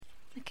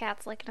The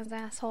cat's licking his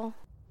asshole.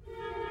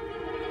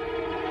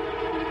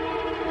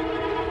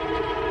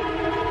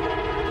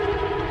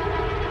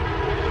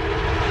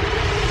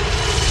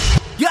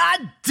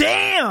 God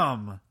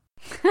damn!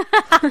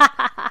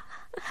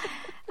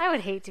 I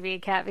would hate to be a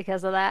cat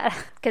because of that.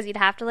 Because you'd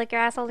have to lick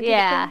your asshole to keep it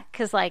Yeah, clean?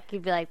 because like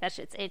you'd be like, that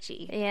shit's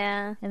itchy.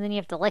 Yeah. And then you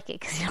have to lick it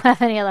because you don't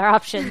have any other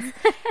options.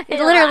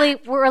 Literally,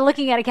 we're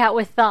looking at a cat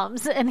with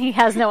thumbs, and he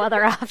has no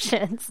other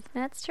options.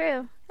 That's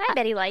true. I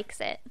bet he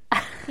likes it.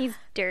 He's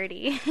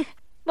dirty.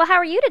 Well, how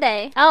are you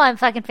today? Oh, I'm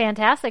fucking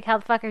fantastic. How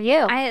the fuck are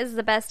you? This is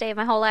the best day of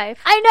my whole life.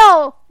 I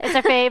know! It's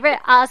our favorite,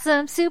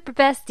 awesome, super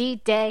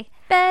bestie day.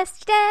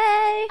 Best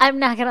day! I'm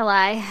not gonna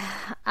lie.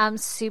 I'm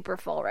super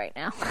full right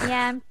now.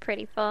 Yeah, I'm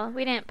pretty full.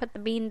 We didn't put the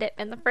bean dip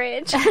in the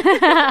fridge.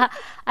 I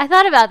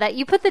thought about that.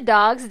 You put the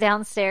dogs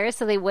downstairs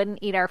so they wouldn't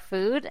eat our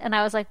food, and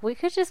I was like, we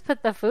could just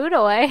put the food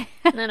away.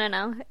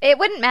 No. It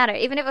wouldn't matter.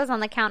 Even if it was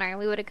on the counter,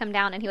 we would have come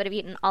down and he would have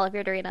eaten all of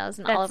your Doritos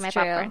and all of my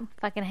popcorn.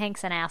 Fucking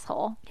Hank's an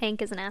asshole.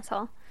 Hank is an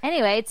asshole.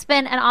 Anyway, it's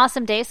been an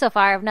awesome day so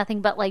far of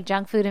nothing but like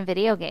junk food and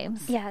video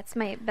games. Yeah, it's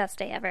my best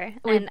day ever.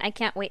 And I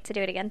can't wait to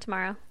do it again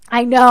tomorrow.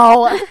 I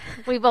know.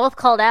 We both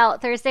called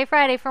out Thursday,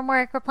 Friday from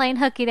work. We're playing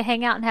hooky to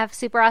hang out and have a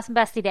super awesome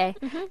bestie day.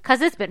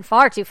 Because it's been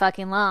far too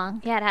fucking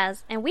long. Yeah, it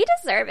has. And we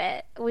deserve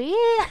it. We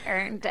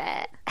earned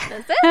it.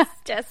 This is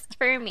just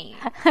for me.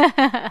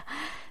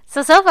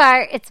 So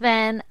far, it's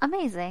been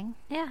amazing.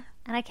 Yeah.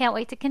 And I can't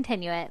wait to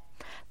continue it.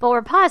 But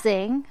we're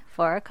pausing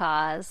for a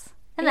cause.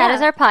 And that Yeah.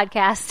 is our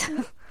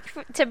podcast.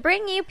 To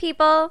bring you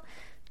people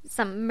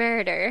some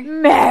murder.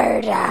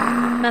 Murder.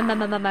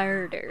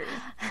 Murder.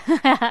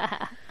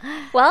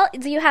 Well,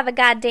 do you have a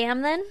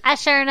goddamn then? I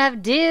sure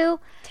enough do.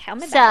 Tell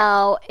me about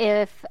So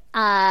if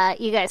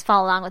you guys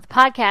follow along with the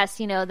podcast,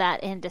 you know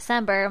that in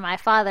December, my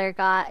father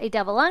got a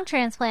double lung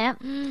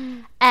transplant.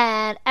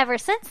 And ever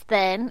since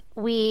then,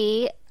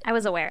 I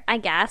was aware. I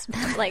gasped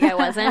like I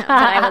wasn't, but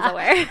I was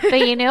aware.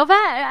 But you knew about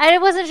it? I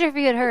wasn't sure if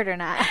you had heard or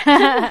not.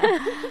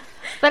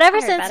 But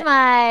ever since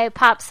my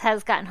pops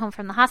has gotten home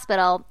from the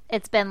hospital,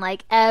 it's been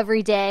like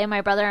every day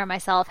my brother and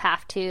myself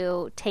have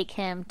to take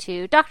him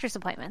to doctor's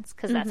appointments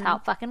because that's how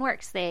it fucking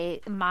works.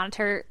 They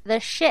monitor the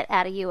shit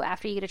out of you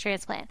after you get a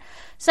transplant.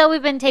 So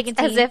we've been taking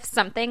As if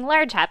something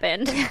large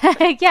happened.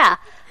 yeah.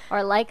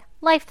 Or like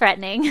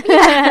life-threatening.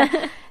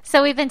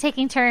 So we've been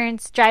taking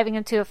turns driving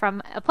him to and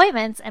from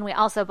appointments, and we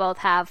also both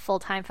have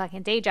full-time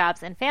fucking day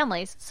jobs and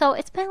families. So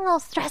it's been a little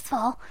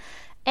stressful.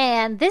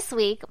 And this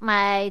week,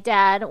 my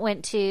dad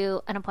went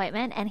to an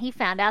appointment, and he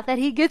found out that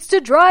he gets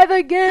to drive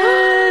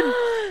again.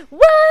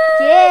 What?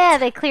 Yeah,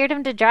 they cleared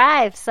him to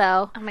drive,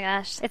 so... Oh my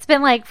gosh. It's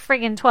been like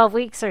friggin' 12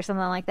 weeks or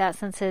something like that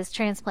since his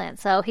transplant,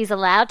 so he's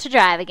allowed to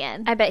drive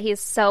again. I bet he's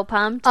so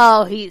pumped.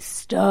 Oh, he's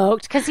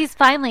stoked. Because he's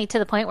finally to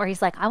the point where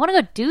he's like, I want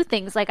to go do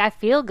things. Like, I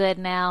feel good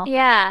now.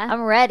 Yeah.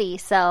 I'm ready,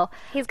 so...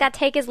 He's got to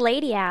take his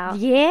lady out.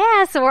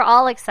 Yeah, so we're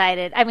all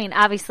excited. I mean,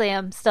 obviously,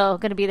 I'm still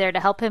going to be there to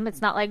help him.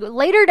 It's not like,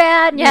 later,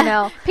 Dad, you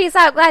know. Peace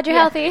out. Glad you're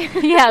healthy.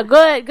 Yeah,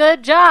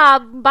 good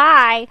job.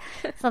 Bye.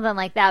 Something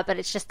like that. But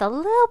it's just a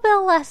little bit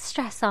less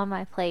stress on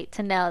my plate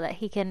to know that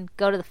he can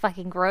go to the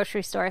fucking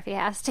grocery store if he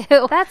has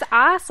to. That's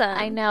awesome.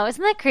 I know.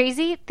 Isn't that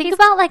crazy? Think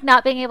about, like,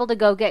 not being able to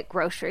go get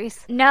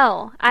groceries.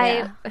 No.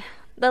 Yeah.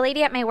 The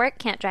lady at my work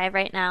can't drive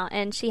right now,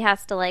 and she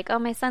has to, like, oh,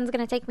 my son's going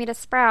to take me to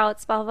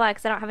Sprouts, blah, blah, blah,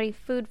 because I don't have any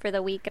food for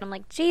the week. And I'm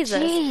like,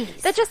 Jesus.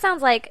 Jeez. That just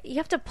sounds like you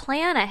have to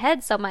plan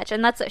ahead so much.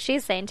 And that's what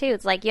she's saying, too.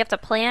 It's like you have to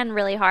plan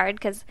really hard,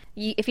 because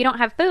if you don't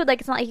have food, like,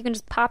 it's not like you can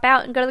just pop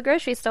out and go to the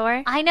grocery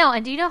store. I know.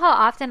 And do you know how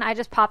often I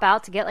just pop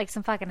out to get, like,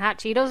 some fucking hot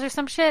Cheetos or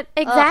some shit?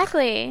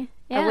 Exactly. Ugh.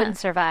 Yeah. I wouldn't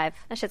survive.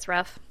 That shit's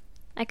rough.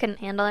 I couldn't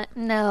handle it.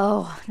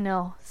 No.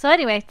 So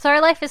anyway, our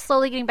life is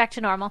slowly getting back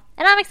to normal.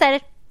 And I'm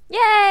excited.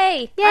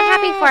 Yay! Yay! I'm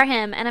happy for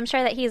him, and I'm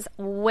sure that he's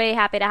way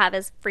happy to have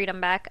his freedom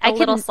back. A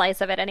little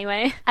slice of it,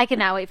 anyway. I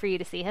cannot wait for you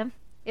to see him.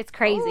 It's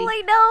crazy. Oh,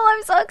 I know.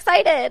 I'm so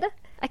excited.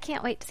 I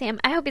can't wait to see him.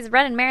 I hope he's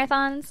running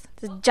marathons.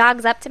 Just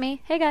jogs up to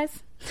me. Hey,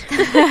 guys.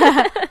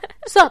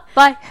 Sup?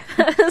 Bye.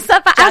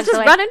 Sup? I was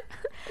just running.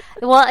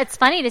 Well, it's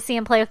funny to see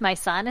him play with my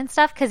son and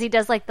stuff because he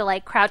does like the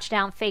like crouch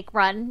down fake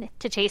run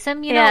to chase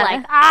him, you know,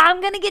 like, I'm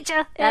going to get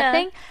you, that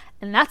thing.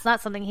 And that's not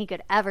something he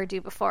could ever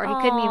do before. He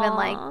couldn't even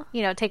like,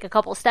 you know, take a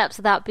couple steps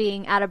without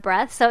being out of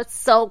breath. So it's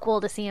so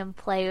cool to see him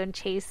play and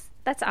chase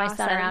my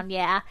son around.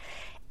 Yeah.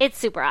 It's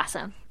super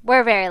awesome.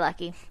 We're very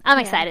lucky. I'm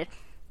excited.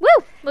 Woo!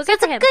 Well,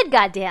 That's a good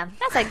goddamn.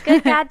 That's a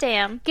good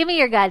goddamn. Give me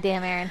your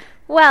goddamn, Aaron.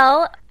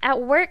 Well,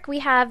 at work we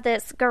have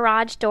this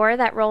garage door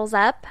that rolls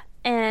up.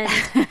 And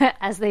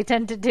as they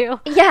tend to do.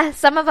 Yeah,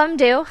 some of them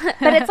do.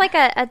 But it's like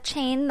a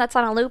chain that's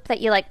on a loop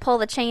that you like pull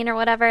the chain or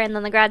whatever, and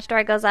then the garage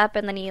door goes up,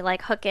 and then you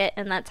like hook it,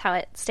 and that's how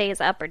it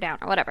stays up or down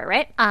or whatever,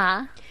 right?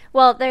 Uh-huh.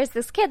 Well, there's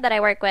this kid that I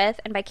work with,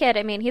 and by kid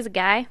I mean he's a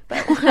guy,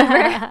 but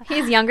whatever.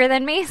 He's younger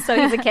than me, so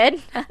he's a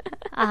kid.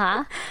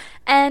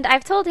 And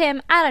I've told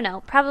him, I don't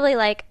know, probably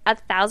like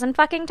 1,000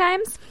 fucking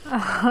times.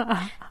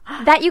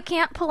 that you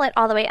can't pull it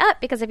all the way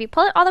up, because if you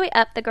pull it all the way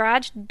up, the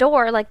garage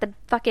door, like the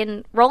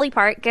fucking rolly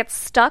part, gets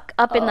stuck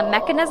up in the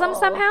mechanism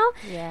somehow.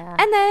 Yeah.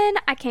 And then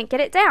I can't get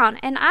it down.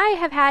 And I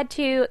have had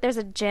to, there's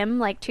a gym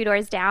like 2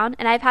 doors down,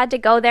 and I've had to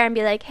go there and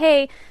be like,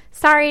 hey,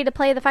 sorry to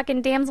play the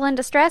fucking damsel in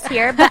distress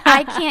here, but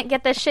I can't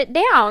get this shit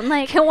down.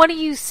 Like, can one of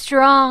you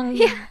strong...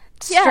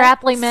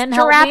 strapping men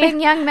help me?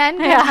 Strapping young men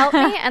can help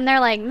me. And they're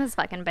like, this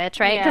fucking bitch,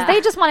 right? Because they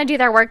just want to do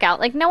their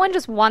workout. Like, no one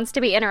just wants to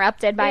be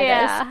interrupted by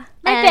this.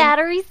 My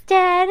battery's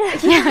dead.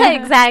 Yeah,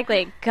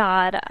 exactly.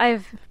 God,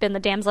 I've been the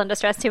damsel in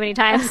distress too many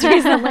times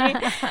recently.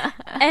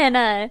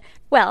 And,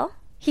 well,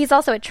 he's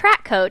also a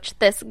track coach.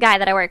 This guy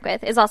that I work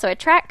with is also a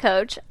track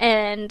coach.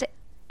 And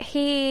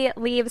he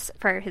leaves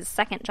for his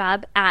second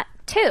job at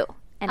 2.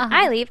 And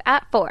I leave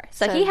at 4.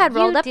 So he had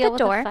rolled up the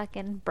door. With a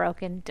fucking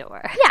broken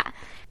door. Yeah.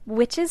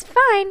 Which is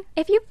fine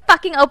if you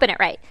fucking open it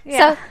right.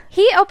 Yeah. So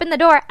he opened the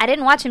door. I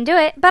didn't watch him do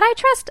it, but I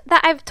trust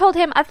that I've told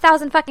him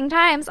 1,000 fucking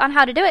times on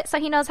how to do it, so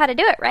he knows how to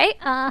do it, right?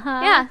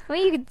 Yeah.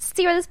 Well, you can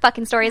see where this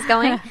fucking story is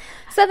going.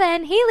 So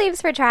then he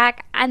leaves for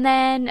track, and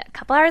then a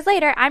couple hours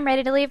later, I'm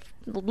ready to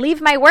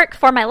leave my work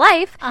for my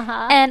life,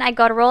 and I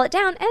go to roll it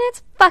down, and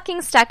it's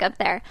fucking stuck up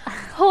there.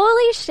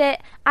 Holy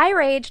shit. I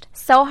raged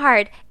so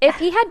hard. If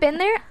he had been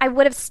there, I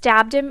would have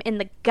stabbed him in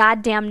the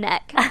goddamn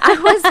neck. I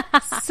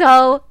was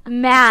so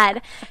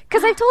mad.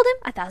 Because I told him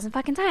 1,000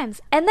 fucking times.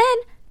 And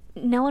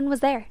then no one was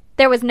there.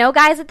 There was no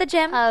guys at the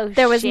gym.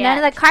 There was none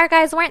of the car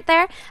guys weren't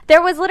there.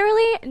 There was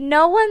literally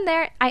no one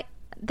there.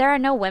 There are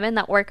no women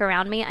that work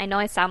around me. I know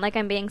I sound like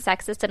I'm being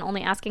sexist and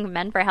only asking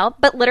men for help,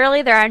 but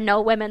literally there are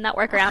no women that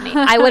work around me.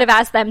 I would have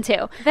asked them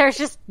too. There's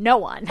just no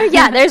one.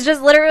 Yeah, there's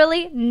just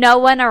literally no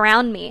one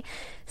around me.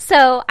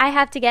 So I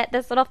have to get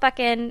this little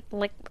fucking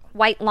like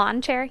white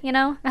lawn chair, you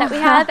know, that we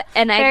have.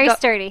 And very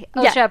sturdy.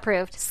 OSHA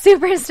approved.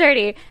 Super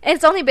sturdy.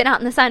 It's only been out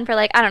in the sun for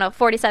like, I don't know,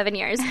 47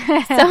 years.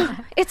 So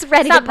it's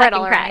ready to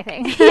fucking crack.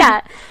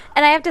 Yeah.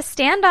 And I have to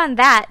stand on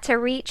that to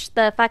reach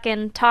the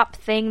fucking top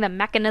thing, the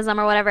mechanism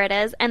or whatever it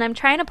is. And I'm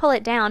trying to pull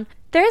it down.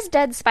 There's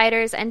dead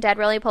spiders and dead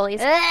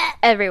roly-polies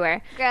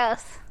everywhere.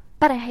 Gross.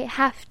 But I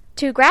have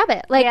to grab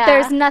it. Like,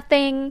 there's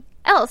nothing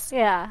else.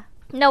 Yeah.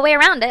 No way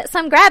around it. So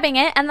I'm grabbing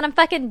it, and then I'm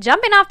fucking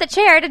jumping off the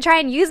chair to try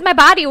and use my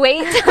body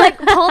weight to, like,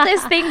 pull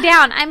this thing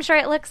down. I'm sure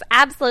it looks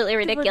absolutely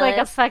ridiculous. You look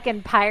like a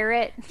fucking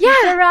pirate. Yeah.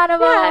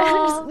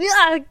 Geronimo.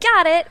 Yeah,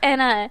 got it.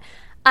 And,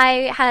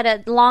 I had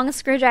a long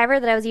screwdriver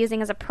that I was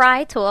using as a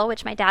pry tool,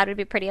 which my dad would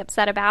be pretty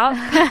upset about.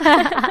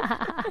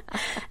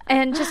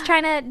 And just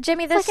trying to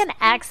jimmy this. It's like an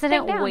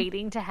accident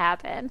waiting to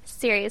happen.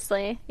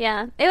 Seriously.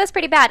 Yeah. It was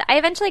pretty bad. I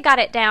eventually got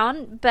it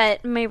down,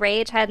 but my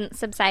rage hadn't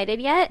subsided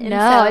yet. And no,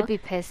 I'd be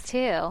pissed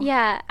too.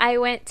 Yeah. I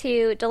went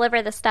to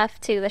deliver the stuff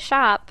to the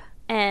shop,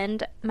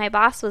 and my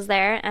boss was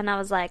there, and I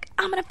was like,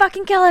 I'm gonna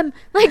fucking kill him.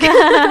 Like,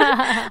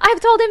 I've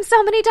told him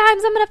so many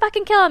times I'm gonna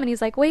fucking kill him. And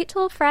he's like, wait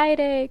till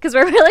Friday, because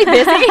we're really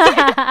busy.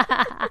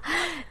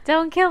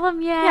 Don't kill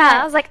him yet.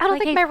 Yeah, I was like, I don't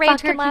think my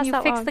rage can last you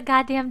that fix long. the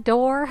goddamn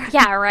door?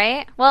 Yeah,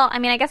 right? Well, I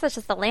mean, I guess it's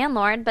just the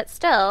landlord, but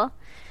still.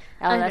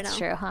 Oh, that's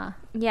true, huh?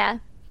 Yeah.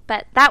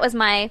 But that was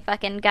my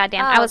fucking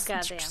goddamn. I was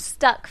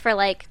stuck for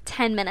like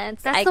 10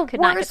 minutes. That's the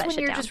worst when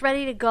you're just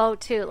ready to go,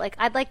 too. Like,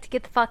 I'd like to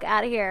get the fuck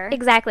out of here.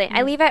 Exactly.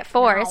 I leave at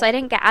 4, so I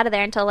didn't get out of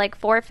there until like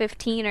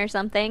 4:15 or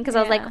something, because I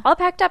was like all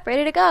packed up,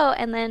 ready to go,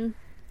 and then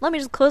let me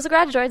just close the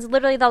garage door. It's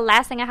literally the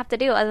last thing I have to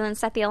do other than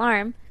set the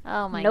alarm.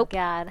 Oh my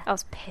God. I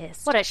was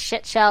pissed. What a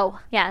shit show.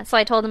 Yeah, so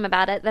I told him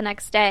about it the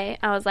next day.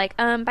 I was like,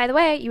 by the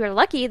way, you were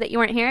lucky that you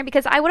weren't here,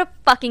 because I would have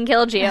fucking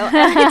killed you. And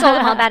I told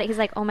him all about it. He's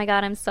like, oh my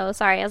God, I'm so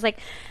sorry. I was like,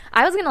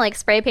 I was going to like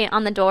spray paint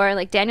on the door.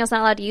 Like, Daniel's not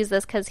allowed to use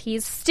this because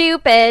he's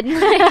stupid.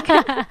 Like,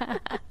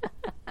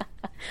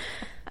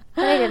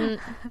 but I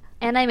didn't.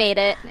 And I made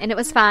it, and it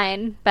was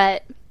fine.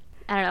 But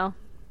I don't know.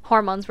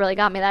 Hormones really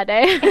got me that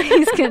day.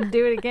 He's going to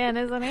do it again,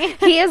 isn't he?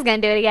 He is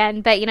going to do it again.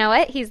 But you know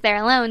what? He's there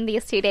alone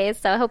these 2 days,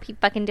 so I hope he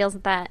fucking deals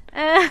with that.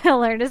 He'll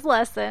learn his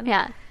lesson.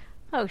 Yeah.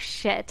 Oh,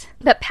 shit.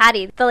 But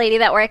Patty, the lady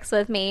that works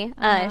with me,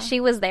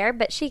 she was there,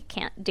 but she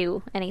can't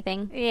do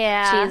anything.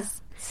 Yeah.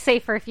 She's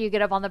safer if you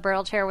get up on the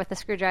burl chair with the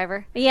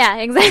screwdriver. Yeah,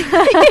 exactly.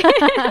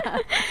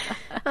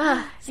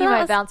 So you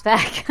might bounce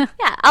back.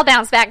 Yeah, I'll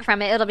bounce back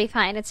from it. It'll be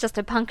fine. It's just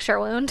a puncture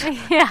wound.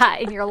 Yeah,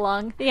 in your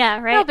lung. Yeah,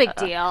 right? No big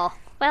deal.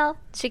 Well,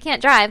 she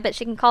can't drive, but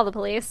she can call the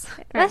police.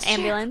 Or an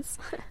ambulance.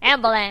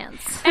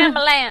 Ambulance.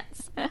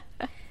 Ambulance.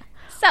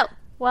 So.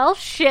 Well,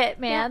 shit,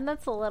 man. Yeah.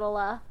 That's a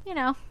little,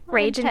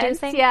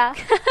 rage-inducing. Yeah.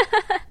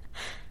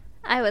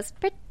 I was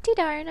pretty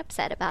darn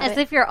upset about it. As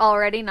if you're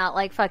already not,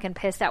 like, fucking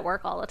pissed at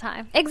work all the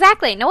time.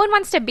 Exactly. No one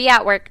wants to be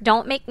at work.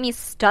 Don't make me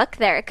stuck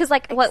there. Because,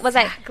 like, what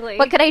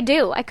could I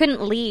do? I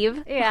couldn't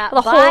leave. Yeah.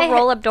 The whole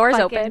roll-up door's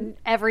open.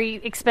 Every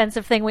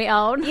expensive thing we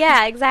own.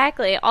 Yeah,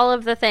 exactly. All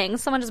of the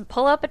things. Someone just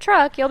pull up a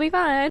truck. You'll be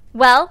fine.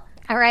 Well,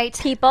 all right,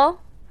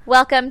 people.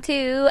 Welcome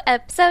to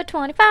episode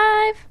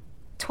 25.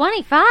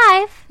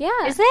 25?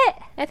 Yeah. Is it?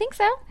 I think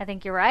so. I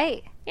think you're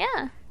right.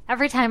 Yeah.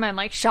 Every time I'm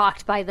like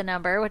shocked by the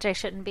number, which I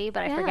shouldn't be,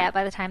 but I forget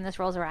by the time this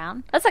rolls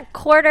around. That's a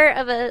quarter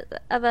of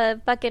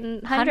a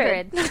fucking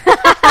 100.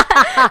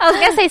 I was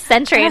gonna say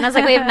century, and I was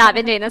like, we have not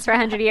been doing this for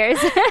 100 years.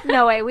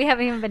 No way, we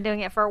haven't even been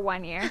doing it for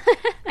 1 year.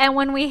 And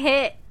when we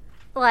hit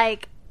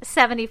like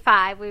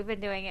 75, we've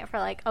been doing it for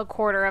like a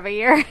quarter of a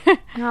year.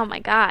 Oh my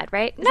god,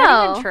 right? Is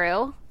that even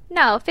true?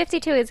 No,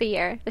 52 is a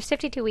year. There's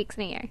 52 weeks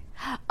in a year.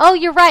 Oh,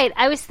 you're right.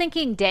 I was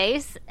thinking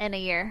days in a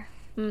year.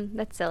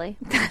 That's silly.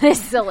 That is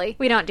silly.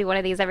 We don't do one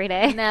of these every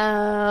day.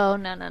 No.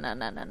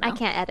 I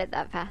can't edit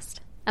that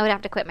fast. I would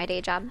have to quit my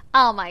day job.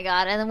 Oh my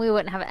god, and then we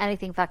wouldn't have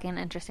anything fucking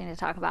interesting to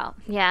talk about.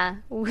 Yeah.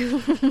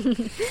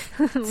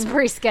 It's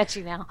pretty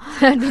sketchy now.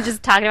 I'd be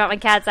just talking about my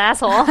cat's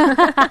asshole. All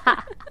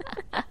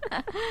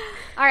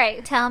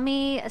right, tell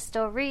me a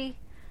story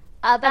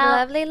about a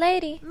lovely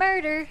lady.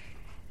 Murder.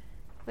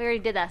 We already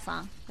did that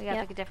song. We got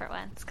like a different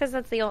one. It's because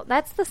that's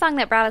the song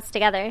that brought us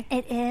together.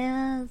 It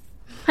is.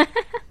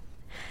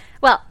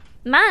 Well,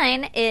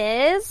 mine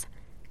is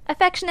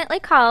affectionately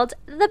called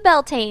the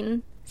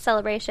Beltane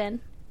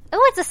celebration.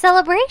 Oh, it's a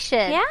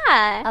celebration.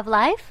 Yeah. Of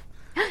life?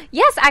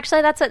 Yes,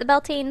 actually, that's what the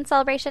Beltane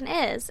celebration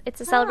is.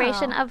 It's a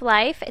celebration of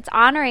life. It's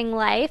honoring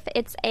life.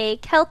 It's a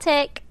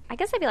Celtic, I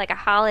guess it'd be like a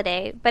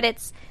holiday, but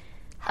it's...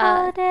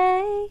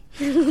 Holiday.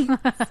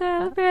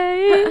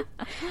 Celebrate.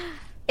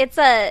 It's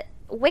a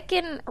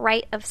Wiccan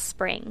rite of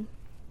spring.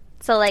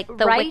 So, like,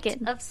 the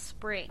Rite of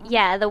spring.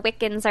 Yeah, the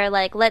Wiccans are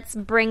like, let's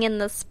bring in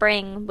the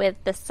spring with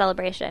this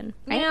celebration.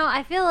 Right? You know,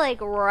 I feel like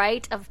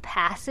rite of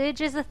passage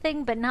is a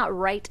thing, but not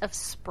rite of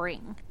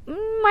spring.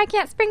 Why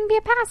can't spring be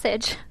a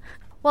passage?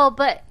 Well,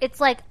 but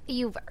it's like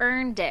you've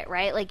earned it,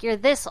 right? Like, you're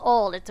this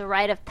old. It's a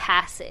rite of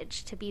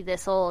passage to be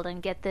this old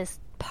and get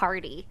this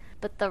party.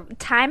 But the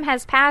time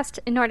has passed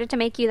in order to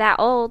make you that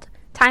old.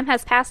 Time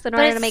has passed in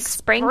order to make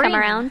spring come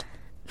around.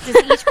 Does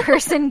each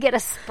person get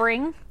a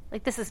spring?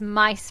 Like, this is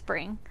my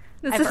spring.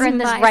 I've earned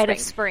this rite of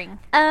spring.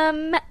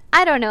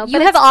 I don't know.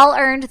 You have all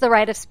earned the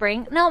rite of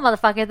spring. No,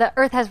 motherfucker, the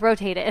earth has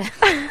rotated.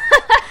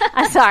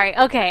 I'm sorry.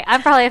 Okay,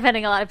 I'm probably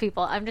offending a lot of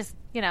people. I'm just,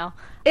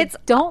 it's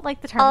don't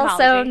like the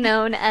terminology. Also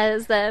known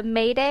as the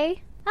May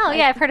Day. Oh,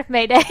 yeah, I've heard of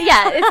May Day.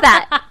 Yeah, it's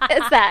that.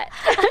 It's that.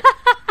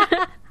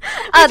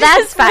 Oh,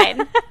 that's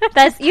fine.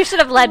 You should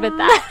have led with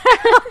that.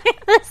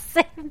 The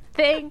same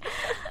thing.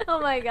 Oh,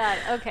 my God.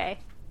 Okay.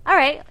 All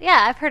right.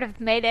 Yeah, I've heard of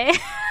May Day.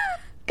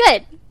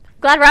 Good.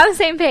 Glad we're on the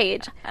same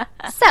page.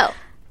 So,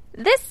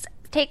 this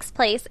takes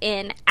place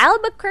in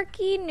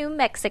Albuquerque, New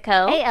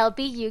Mexico.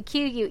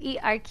 ALBUQUERQUE.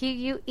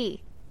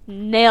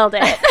 Nailed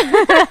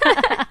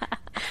it.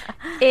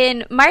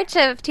 In March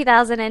of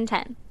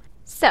 2010.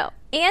 So,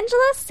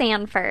 Angela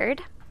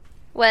Sanford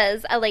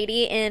was a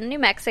lady in New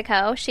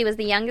Mexico. She was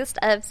the youngest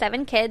of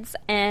 7 kids,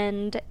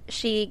 and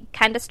she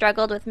kind of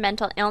struggled with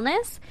mental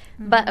illness.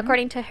 Mm-hmm. But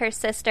according to her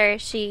sister,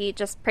 she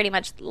just pretty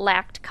much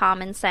lacked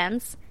common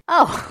sense.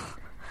 Oh,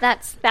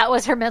 that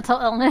was her mental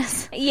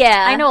illness.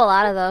 Yeah. I know a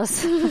lot of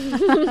those.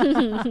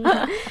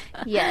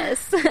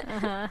 Yes.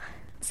 Uh-huh.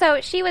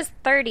 So she was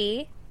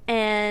 30,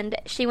 and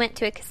she went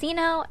to a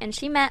casino, and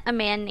she met a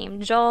man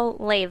named Joel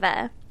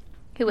Leyva,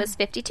 who was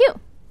 52.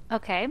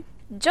 Okay.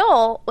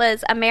 Joel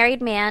was a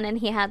married man, and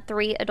he had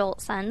 3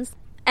 adult sons.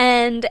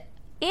 And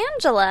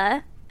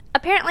Angela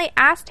apparently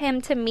asked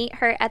him to meet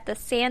her at the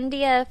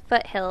Sandia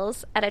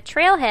foothills at a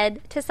trailhead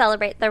to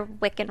celebrate the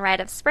Wiccan Rite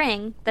of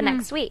Spring the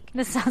next week.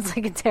 This sounds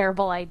like a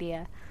terrible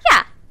idea.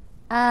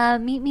 Yeah.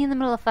 Meet me in the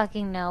middle of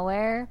fucking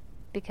nowhere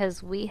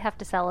because we have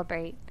to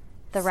celebrate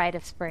the Rite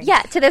of Spring.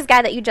 Yeah, to this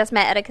guy that you just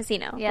met at a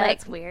casino. Yeah,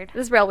 that's weird.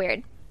 This is real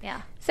weird.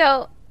 Yeah.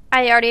 So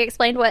I already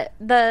explained what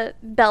the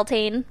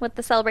Beltane, what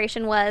the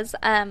celebration was.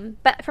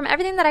 But from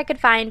everything that I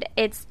could find,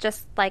 it's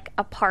just like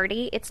a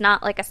party. It's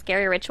not like a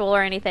scary ritual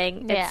or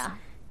anything.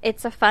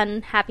 It's a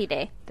fun, happy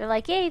day. They're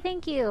like, yay,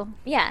 thank you.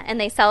 Yeah,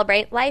 and they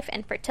celebrate life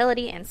and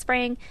fertility and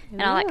spring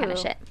and all that kind of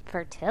shit.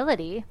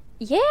 Fertility?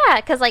 Yeah,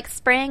 because like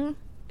spring,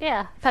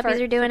 yeah, puppies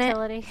are doing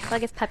fertility. It. Well, I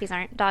guess puppies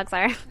aren't. Dogs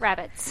are.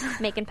 Rabbits.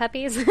 Making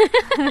puppies.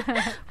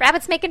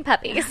 Rabbits making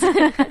puppies.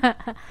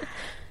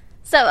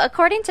 So,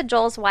 according to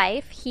Joel's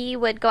wife, he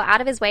would go out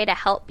of his way to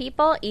help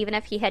people, even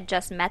if he had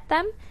just met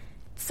them.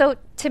 So,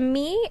 to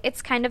me,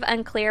 it's kind of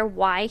unclear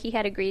why he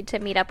had agreed to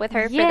meet up with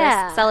her for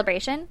this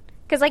celebration.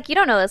 Because, like, you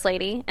don't know this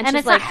lady. And she's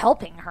it's like, not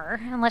helping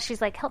her, unless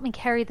she's like, help me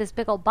carry this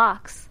big old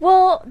box.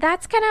 Well,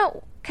 that's kind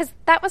of... Because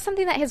that was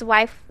something that his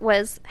wife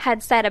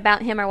had said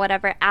about him or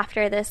whatever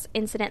after this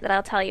incident that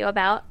I'll tell you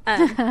about.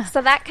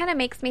 So that kind of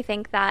makes me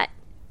think that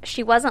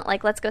she wasn't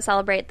like, let's go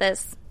celebrate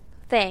this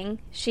thing.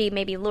 She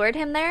maybe lured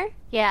him there.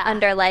 Yeah.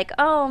 Under like,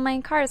 oh,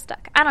 my car's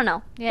stuck. I don't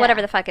know. Yeah.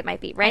 Whatever the fuck it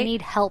might be, right? I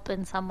need help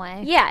in some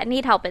way. Yeah, I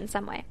need help in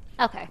some way.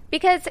 Okay.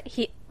 Because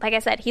he, like I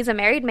said, he's a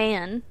married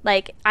man.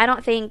 Like, I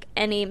don't think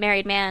any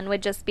married man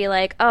would just be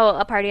like, oh,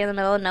 a party in the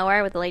middle of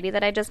nowhere with a lady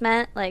that I just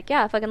met. Like,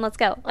 yeah, fucking let's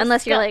go.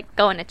 Unless you're like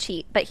going to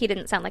cheat. But he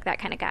didn't sound like that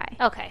kind of guy.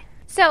 Okay.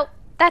 So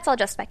that's all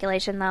just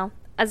speculation, though.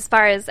 As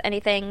far as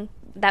anything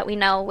that we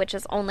know, which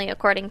is only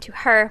according to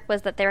her,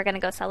 was that they were going to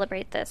go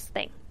celebrate this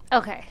thing.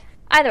 Okay.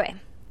 Either way,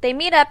 they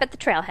meet up at the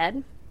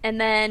trailhead. And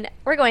then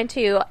we're going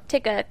to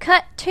take a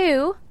cut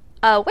to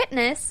a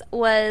witness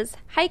was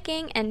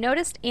hiking and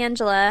noticed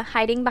Angela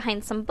hiding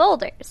behind some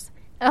boulders.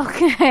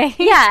 Okay.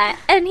 Yeah,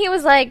 and he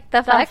was like,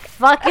 the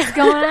fuck is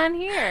going on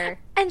here?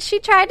 And she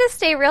tried to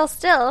stay real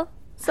still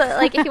so that,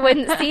 like, he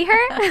wouldn't see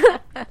her.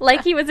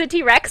 Like he was a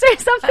T-Rex or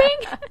something.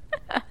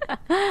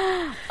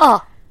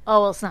 Oh,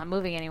 well, it's not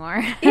moving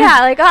anymore.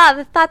 Yeah, like,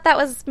 I thought that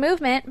was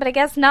movement, but I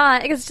guess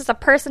not. I guess it's just a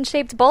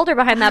person-shaped boulder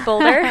behind that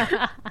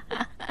boulder.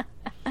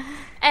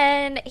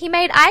 And he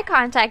made eye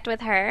contact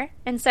with her,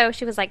 and so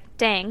she was like,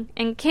 dang,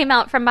 and came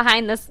out from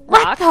behind this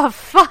rock. What the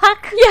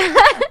fuck?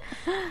 Yeah.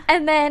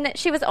 And then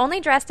she was only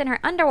dressed in her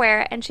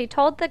underwear, and she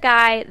told the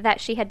guy that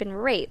she had been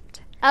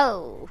raped.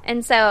 Oh.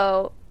 And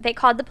so they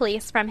called the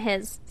police from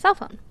his cell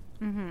phone.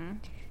 Mm-hmm.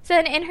 So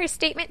then in her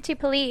statement to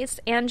police,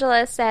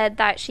 Angela said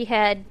that she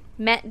had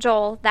met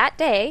Joel that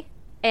day,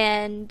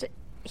 and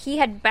he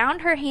had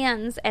bound her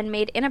hands and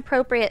made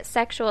inappropriate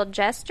sexual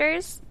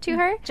gestures to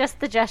her. Just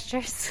the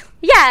gestures.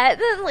 Yeah,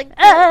 like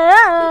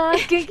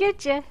can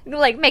get you.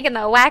 Like making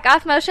the whack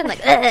off motion, like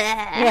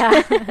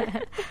yeah,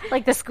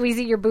 like the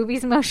squeezy your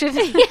boobies motion.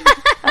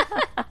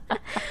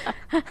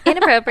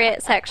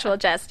 Inappropriate sexual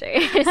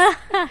gestures.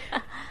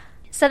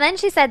 So then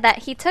she said that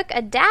he took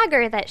a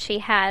dagger that she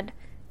had,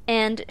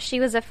 and she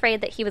was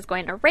afraid that he was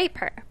going to rape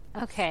her.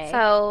 Okay.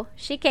 So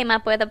she came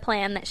up with a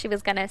plan that she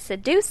was going to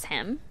seduce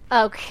him.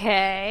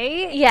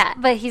 Okay. Yeah.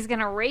 But he's going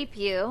to rape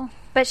you.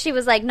 But she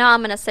was like, no, I'm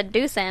going to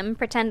seduce him,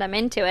 pretend I'm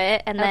into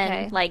it, and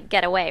then, like,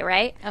 get away,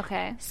 right?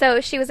 Okay.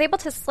 So she was able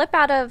to slip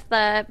out of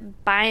the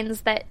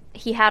binds that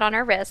he had on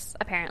her wrists,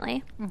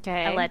 apparently.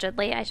 Okay.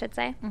 Allegedly, I should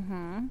say.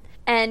 Mm-hmm.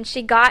 And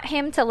she got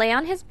him to lay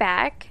on his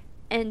back,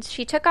 and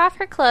she took off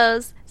her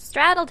clothes,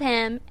 straddled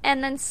him,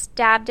 and then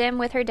stabbed him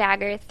with her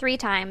dagger 3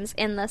 times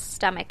in the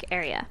stomach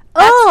area.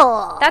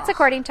 That's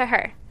according to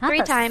her. Not 3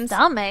 the times.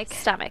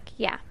 Stomach,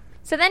 yeah.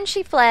 So then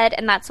she fled,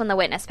 and that's when the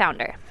witness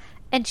found her.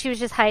 And she was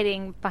just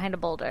hiding behind a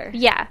boulder.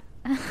 Yeah.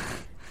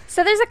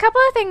 So there's a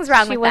couple of things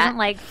wrong with that. She wasn't,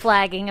 like,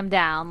 flagging him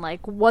down,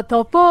 like, what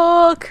the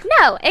fuck?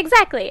 No,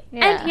 exactly.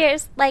 Yeah. And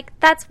here's, like,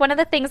 that's one of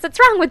the things that's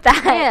wrong with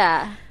that.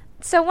 Yeah.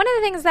 So one of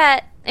the things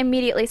that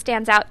immediately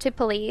stands out to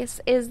police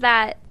is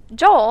that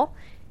Joel,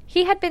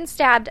 he had been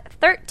stabbed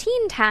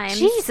 13 times.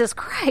 Jesus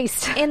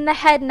Christ. In the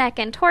head, neck,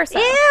 and torso.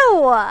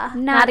 Ew.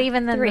 Not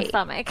even in 3. the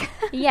stomach.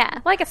 Yeah.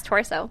 Well, I guess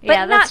torso. But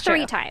yeah, not that's 3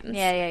 true. times.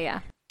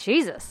 Yeah.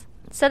 Jesus.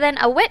 So then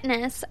a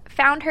witness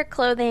found her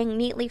clothing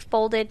neatly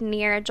folded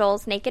near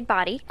Joel's naked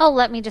body. Oh,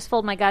 let me just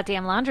fold my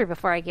goddamn laundry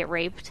before I get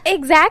raped.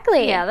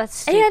 Exactly. Yeah, that's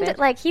stupid. And,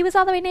 like, he was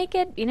all the way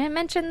naked. You didn't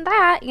mention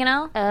that, you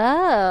know?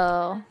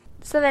 Oh.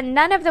 So then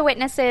none of the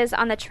witnesses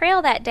on the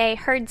trail that day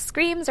heard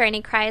screams or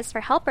any cries for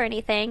help or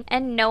anything,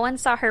 and no one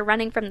saw her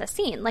running from the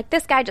scene. Like,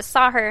 this guy just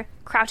saw her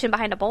crouching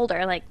behind a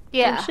boulder, like,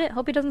 oh shit,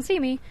 hope he doesn't see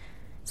me.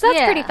 So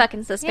that's pretty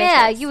fucking suspicious.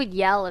 Yeah, you would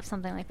yell if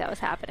something like that was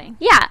happening.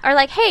 Yeah, or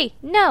like, hey,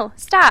 no,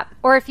 stop.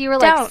 Or if you were,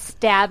 like,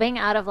 stabbing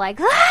out of, like,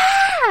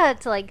 ah!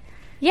 To, like,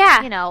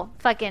 yeah, you know,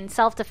 fucking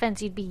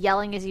self-defense, you'd be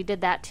yelling as you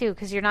did that, too,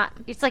 because you're not,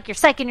 it's like you're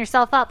psyching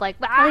yourself up, like,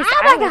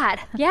 oh my God.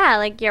 Yeah,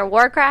 like your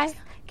war cry.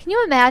 Can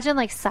you imagine,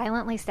 like,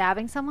 silently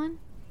stabbing someone?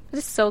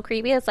 It's so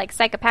creepy. It's like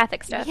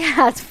psychopathic stuff.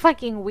 Yeah, it's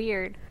fucking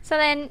weird. So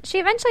then she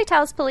eventually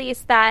tells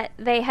police that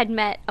they had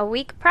met a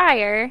week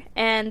prior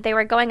and they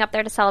were going up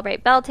there to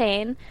celebrate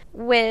Beltane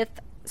with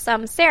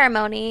some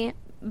ceremony,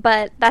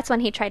 but that's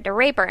when he tried to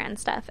rape her and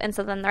stuff. And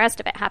so then the rest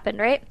of it happened,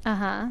 right?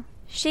 Uh-huh.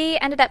 She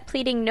ended up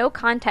pleading no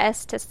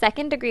contest to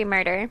second-degree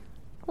murder,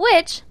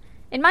 which,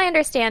 in my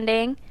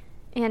understanding,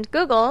 and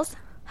Google's,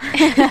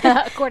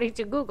 according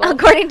to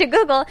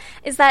Google,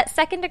 is that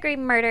second-degree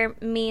murder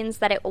means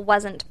that it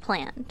wasn't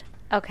planned.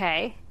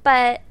 Okay.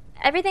 But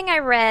everything I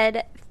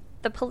read,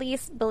 the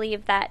police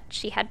believe that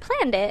she had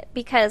planned it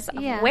because of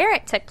where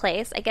it took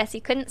place. I guess you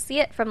couldn't see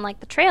it from,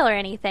 like, the trail or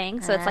anything,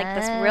 so it's, like,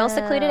 this real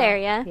secluded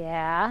area.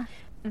 Yeah.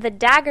 The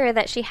dagger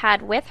that she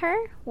had with her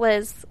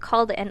was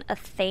called an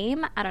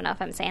athame. I don't know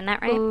if I'm saying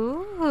that right.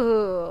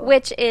 Ooh.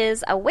 Which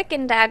is a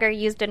Wiccan dagger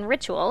used in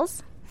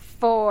rituals.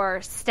 For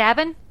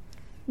stabbing?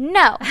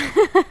 No.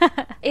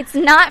 It's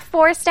not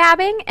for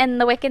stabbing,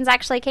 and the Wiccans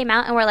actually came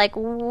out and were like,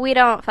 we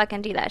don't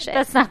fucking do that shit.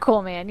 That's not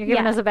cool, man. You're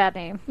giving us a bad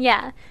name.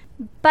 Yeah.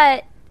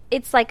 But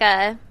it's like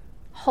a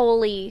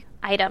holy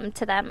item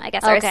to them, I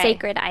guess, or a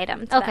sacred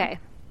item to them.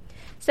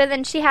 So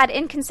then she had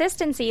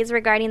inconsistencies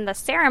regarding the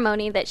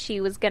ceremony that she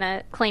was going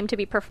to claim to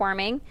be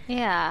performing.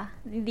 Yeah.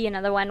 You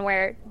know, the one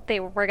where they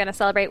were going to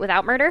celebrate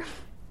without murder.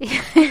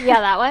 Yeah,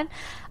 that one.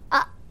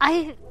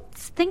 I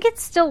think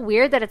it's still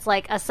weird that it's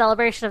like a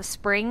celebration of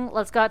spring.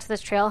 Let's go out to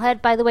this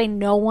trailhead. By the way,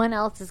 no one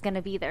else is going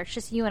to be there. It's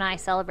just you and I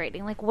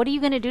celebrating. Like, what are you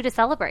going to do to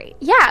celebrate?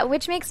 Yeah,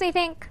 which makes me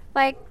think,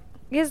 like,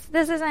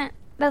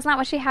 that's not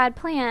what she had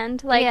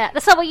planned. Like, yeah,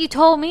 that's not what you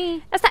told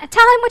me.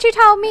 Tell him what you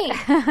told me.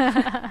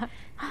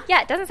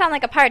 Yeah, it doesn't sound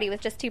like a party with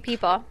just 2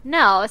 people.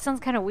 No, it sounds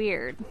kind of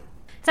weird.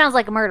 It sounds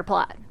like a murder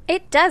plot.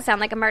 It does sound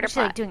like a murder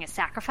plot. Like doing a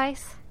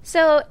sacrifice?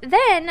 So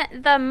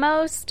then the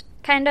most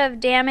kind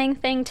of damning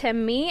thing to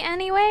me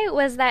anyway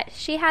was that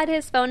she had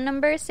his phone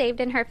number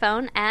saved in her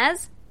phone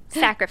as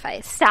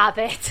sacrifice. Stop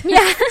it.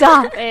 Yeah.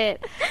 Stop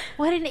it.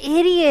 What an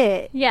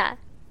idiot. Yeah.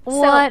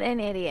 What an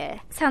idiot.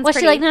 Sounds Was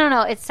pretty. she like,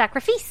 no, it's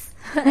sacrifice.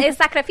 It's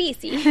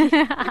sacrifici.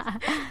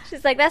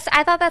 She's like,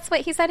 I thought that's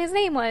what he said his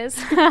name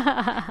was.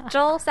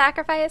 Joel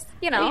Sacrifice,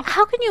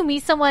 How can you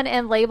meet someone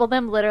and label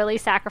them literally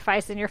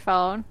sacrifice in your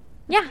phone?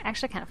 Yeah.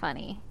 Actually kind of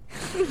funny.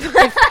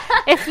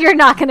 if you're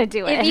not going to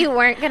do it. If you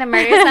weren't going to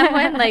murder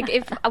someone, like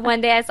if one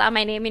day I saw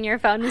my name in your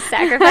phone as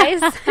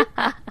Sacrifice,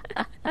 I'd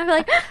be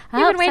like,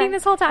 you've been waiting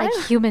this whole time?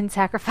 Like human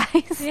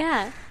sacrifice.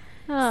 Yeah.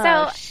 Oh,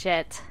 so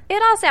shit.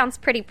 It all sounds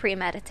pretty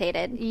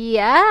premeditated.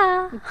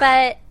 Yeah.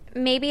 But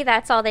maybe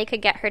that's all they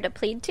could get her to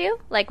plead to,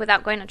 like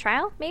without going to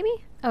trial, maybe?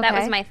 Okay. That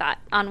was my thought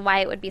on why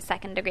it would be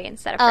second degree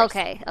instead of first.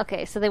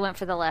 Okay. So they went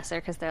for the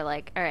lesser because they're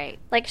like, all right.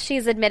 Like,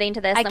 she's admitting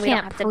to this, and we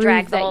don't have to prove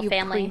drag the that whole you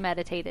family.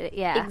 Premeditated it,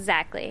 yeah.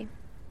 Exactly.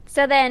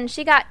 So then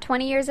she got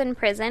 20 years in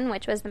prison,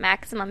 which was the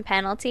maximum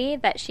penalty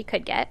that she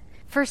could get.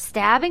 For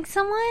stabbing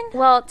someone?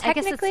 Well, I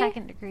guess technically... it's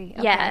second degree.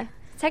 Okay. Yeah.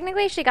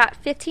 Technically, she got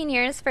 15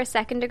 years for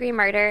second-degree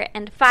murder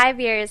and 5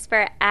 years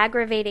for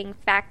aggravating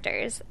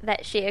factors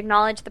that she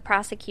acknowledged the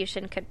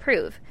prosecution could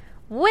prove,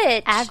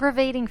 which...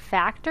 Aggravating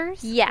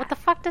factors? Yeah. What the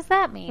fuck does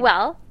that mean?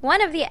 Well,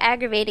 one of the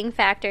aggravating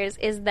factors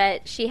is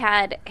that she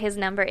had his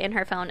number in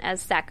her phone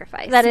as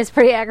Sacrifice. That is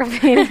pretty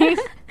aggravating.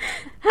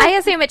 I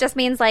assume it just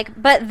means, like,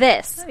 but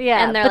this.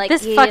 Yeah, and they're but like,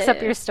 this fucks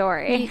up your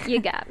story. You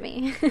got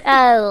me.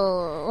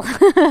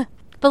 Oh.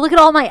 But look at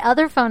all my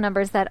other phone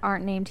numbers that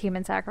aren't named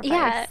Human Sacrifice.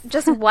 Yeah,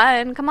 just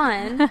one. Come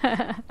on.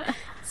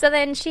 So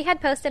then she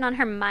had posted on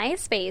her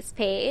MySpace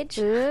page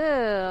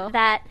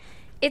that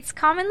it's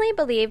commonly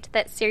believed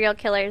that serial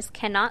killers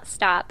cannot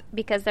stop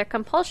because their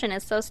compulsion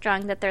is so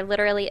strong that they're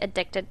literally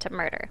addicted to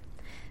murder.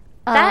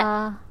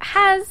 That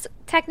has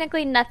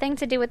technically nothing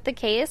to do with the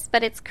case,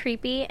 but it's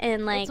creepy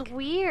and like it's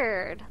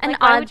weird. An why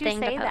odd would you thing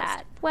say to post.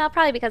 that? Well,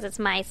 probably because it's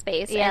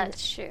MySpace. Yeah, and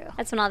that's true.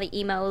 That's when all the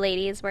emo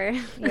ladies were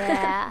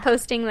Yeah.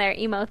 posting their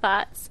emo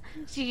thoughts.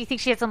 Do you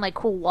think she had some like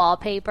cool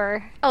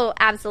wallpaper? Oh,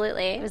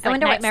 absolutely. It was I like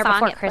wonder Nightmare what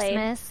song Before it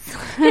played.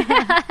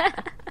 Christmas.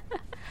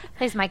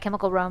 Plays My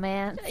Chemical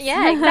Romance.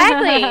 Yeah,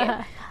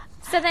 exactly.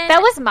 So then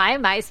that was my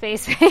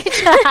MySpace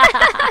page.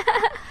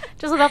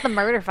 Just without the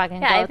murder fucking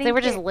quotes. They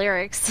were just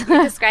lyrics.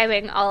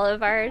 Describing all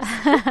of ours.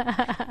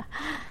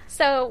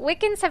 So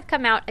Wiccans have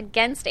come out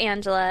against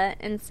Angela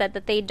and said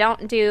that they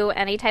don't do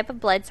any type of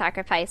blood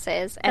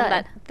sacrifices and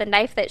that the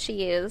knife that she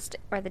used,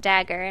 or the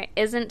dagger,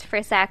 isn't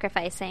for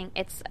sacrificing.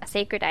 It's a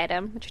sacred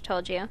item, which I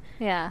told you.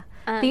 Yeah.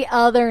 The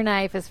other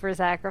knife is for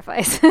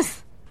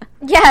sacrifices.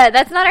 Yeah,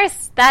 that's not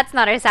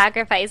our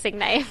sacrificing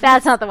knife.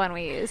 That's not the one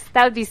we use.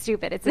 That would be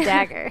stupid. It's a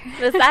dagger.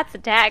 That's a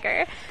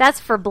dagger. That's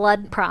for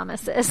blood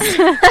promises.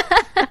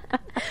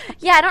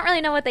 Yeah, I don't really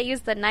know what they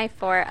use the knife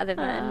for other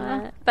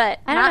than but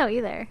I don't know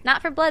either.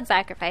 Not for blood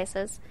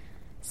sacrifices.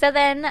 So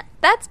then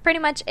that's pretty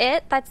much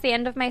it. That's the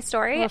end of my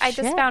story. Well, I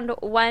just found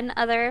one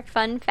other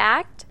fun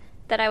fact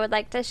that I would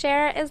like to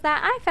share is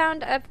that I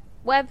found a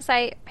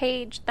website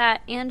page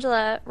that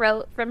Angela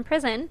wrote from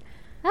prison.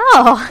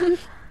 Oh.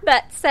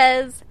 That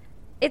says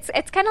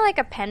it's kind of like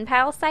a pen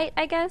pal site,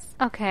 I guess.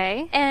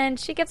 Okay. And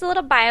she gives a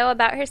little bio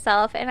about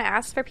herself and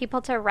asks for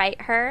people to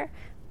write her.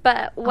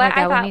 But what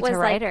I thought was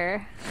like,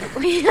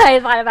 I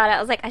thought about it. I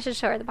was like, I should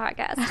show her the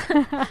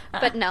podcast.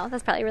 But no,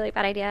 that's probably a really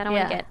bad idea. I don't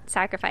want to get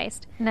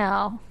sacrificed.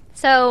 No.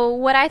 So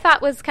what I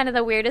thought was kind of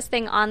the weirdest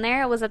thing on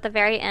there was at the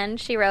very end,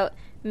 she wrote,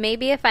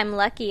 "Maybe if I'm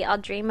lucky, I'll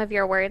dream of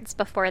your words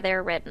before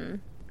they're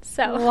written."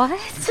 So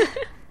what?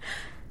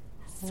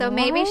 So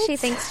maybe she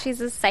thinks she's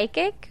a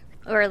psychic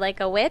or like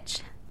a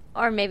witch.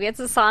 Or maybe it's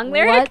a song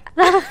lyric.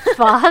 What the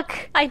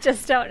fuck? I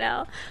just don't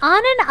know.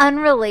 On an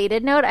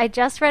unrelated note, I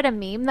just read a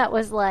meme that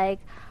was like,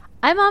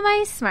 I'm on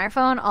my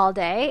smartphone all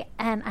day,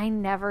 and I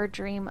never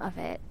dream of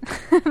it.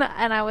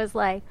 And I was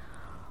like,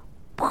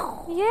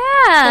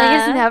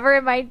 yeah. It's never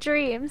in my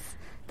dreams.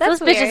 That's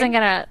so this bitch weird. isn't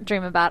going to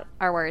dream about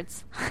our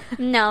words.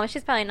 No,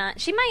 she's probably not.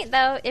 She might,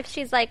 though, if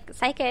she's, like,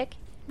 psychic.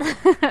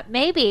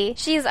 Maybe.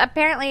 She's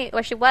apparently,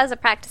 or she was a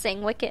practicing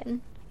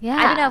Wiccan. Yeah.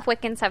 I don't know if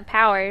Wiccans have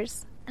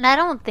powers. And I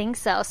don't think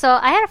so. So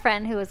I had a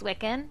friend who was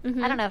Wiccan.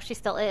 Mm-hmm. I don't know if she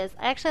still is.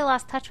 I actually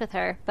lost touch with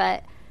her,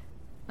 and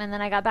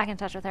then I got back in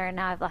touch with her, and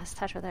now I've lost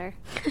touch with her.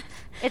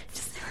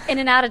 It's in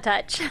and out of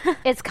touch.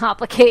 It's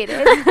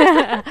complicated.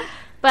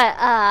 But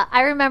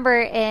I remember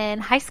in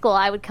high school,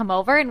 I would come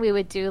over and we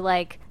would do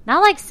like,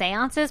 not like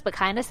seances, but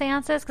kind of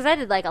seances. Because I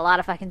did like a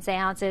lot of fucking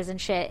seances and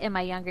shit in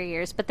my younger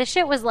years. But this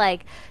shit was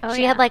like,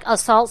 she had like a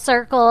salt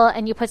circle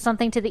and you put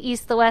something to the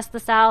east, the west, the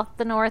south,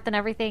 the north and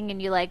everything.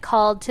 And you like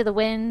called to the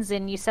winds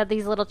and you said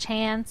these little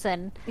chants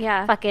and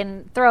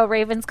fucking throw a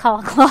raven's claw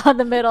in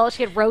the middle.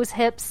 She had rose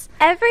hips.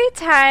 Every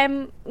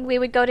time we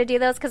would go to do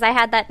those, because I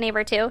had that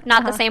neighbor too.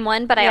 Not the same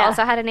one, but I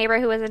also had a neighbor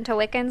who was into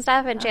Wiccan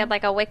stuff. And she had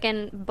like a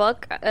Wiccan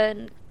book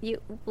and you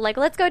like,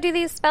 let's go do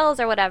these spells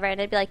or whatever, and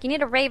it'd be like, you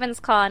need a raven's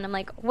claw, and I'm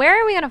like, where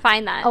are we gonna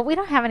find that? Oh, we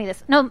don't have any of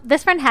this. No,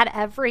 this friend had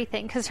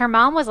everything because her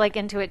mom was like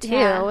into it too,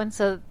 and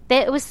so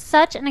it was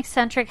such an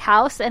eccentric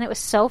house, and it was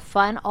so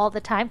fun all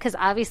the time because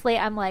obviously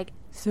I'm like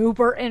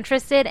super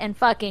interested and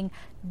fucking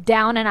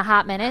down in a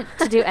hot minute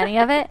to do any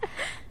of it.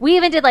 We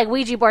even did like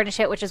Ouija board and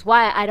shit, which is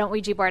why I don't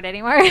Ouija board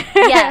anymore.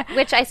 Yeah,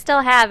 which I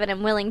still have and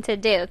am willing to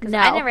do because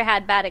I never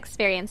had bad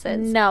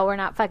experiences. No, we're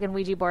not fucking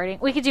Ouija boarding.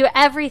 We could do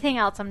everything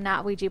else. I'm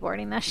not Ouija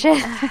boarding that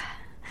shit.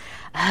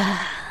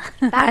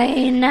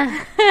 Fine.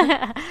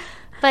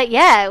 But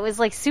yeah, it was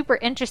like super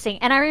interesting.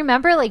 And I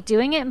remember like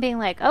doing it and being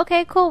like,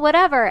 okay, cool,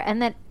 whatever.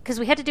 And then, because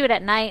we had to do it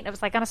at night, it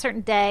was like on a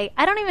certain day.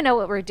 I don't even know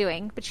what we were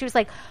doing, but she was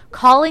like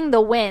calling the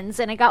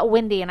winds and it got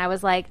windy. And I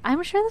was like,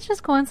 I'm sure that's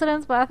just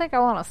coincidence, but I think I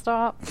want to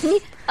stop.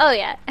 Oh,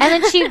 yeah. And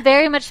then she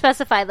very much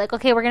specified, like,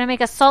 okay, we're going to make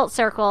a salt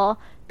circle,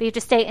 but you have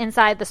to stay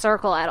inside the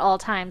circle at all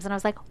times. And I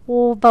was like,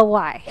 well, but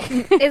why?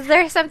 Is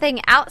there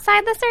something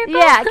outside the circle?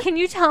 Yeah, can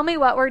you tell me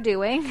what we're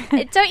doing?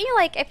 Don't you,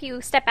 like, if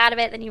you step out of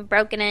it, then you've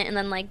broken it, and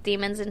then, like,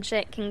 demons and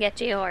shit can get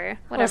you, or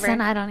whatever?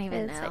 Listen, I don't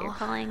even know. That you're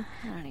calling.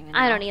 I don't even know.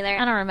 I don't either.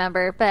 I don't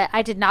remember, but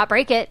I did not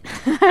break it.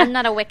 I'm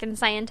not a Wiccan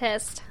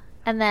scientist.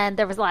 And then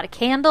there was a lot of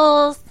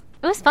candles.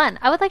 It was fun.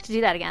 I would like to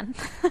do that again.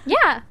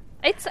 Yeah.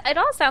 It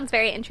all sounds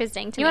very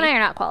interesting to me. You and I are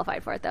not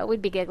qualified for it, though.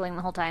 We'd be giggling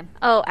the whole time.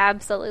 Oh,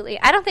 absolutely.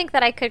 I don't think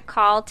that I could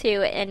call to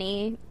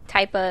any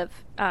type of...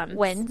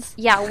 winds?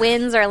 Yeah,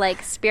 winds or,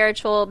 like,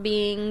 spiritual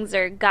beings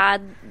or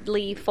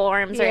godly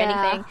forms or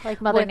anything.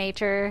 Like Mother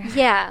Nature.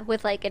 Yeah,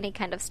 with, like, any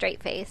kind of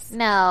straight face.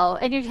 No.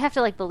 And you have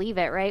to, like, believe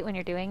it, right, when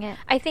you're doing it?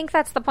 I think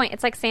that's the point.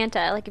 It's like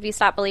Santa. Like, if you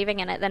stop believing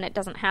in it, then it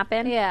doesn't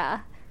happen.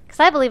 Yeah. Because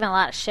I believe in a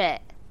lot of shit.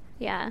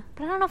 Yeah.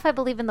 But I don't know if I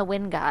believe in the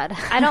wind god.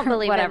 I don't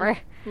believe whatever. in,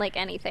 like,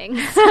 anything.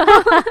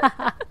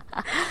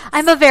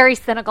 I'm a very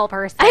cynical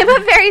person. I'm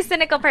a very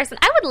cynical person.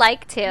 I would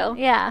like to.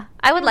 Yeah.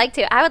 I would like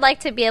to. I would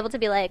like to be able to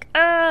be like,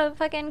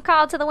 fucking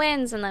call to the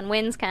winds, and then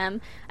winds come.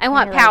 I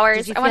want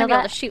powers. Like, I want to be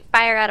able to shoot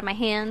fire out of my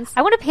hands.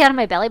 I want to pee out of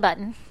my belly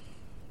button.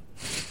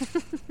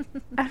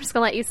 I'm just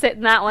going to let you sit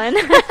in that one.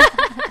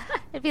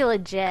 It'd be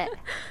legit.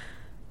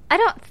 I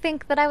don't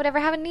think that I would ever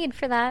have a need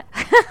for that.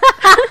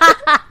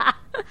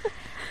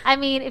 I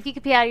mean, if you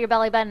could pee out of your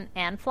belly button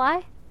and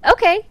fly.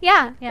 Okay,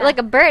 yeah. Like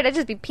a bird, I'd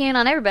just be peeing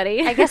on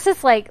everybody. I guess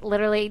it's like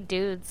literally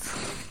dudes.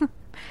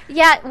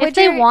 Yeah. If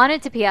they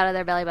wanted to pee out of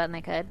their belly button,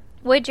 they could.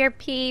 Would your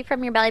pee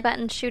from your belly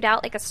button shoot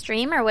out like a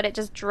stream, or would it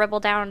just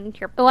dribble down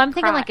your Oh, I'm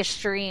thinking crotch? like a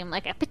stream.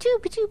 Like a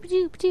patoo, patoo,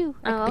 patoo, patoo.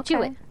 Like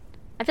patoo it.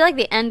 I feel like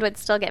the end would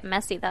still get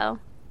messy, though.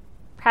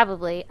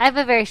 Probably. I have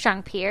a very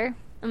strong peer.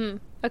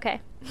 Okay.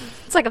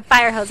 It's like a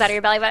fire hose out of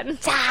your belly button.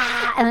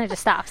 And then it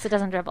just stops. It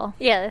doesn't dribble.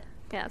 Yeah.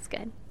 Yeah, that's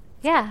good.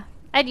 Yeah.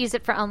 I'd use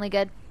it for only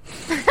good.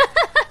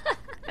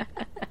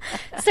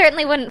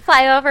 Certainly wouldn't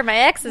fly over my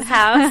ex's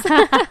house.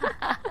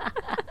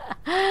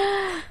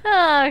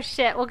 Oh,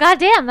 shit. Well,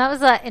 goddamn, that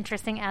was an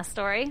interesting-ass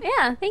story.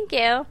 Yeah, thank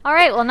you. All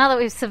right, well, now that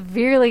we've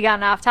severely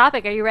gotten off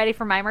topic, are you ready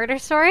for my murder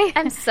story?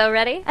 I'm so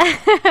ready.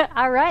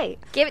 All right.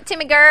 Give it to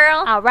me,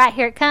 girl. All right,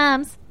 here it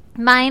comes.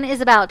 Mine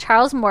is about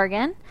Charles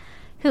Morgan,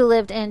 who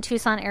lived in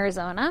Tucson,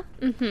 Arizona.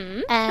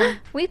 Mm-hmm. And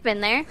we've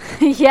been there.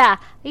 Yeah,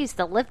 I used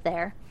to live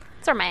there.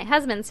 That's where my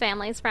husband's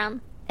family's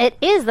from. It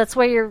is. That's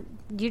where you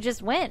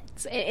just went.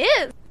 It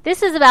is.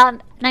 This is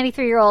about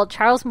 93-year-old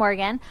Charles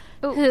Morgan,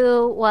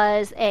 who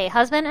was a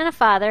husband and a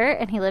father,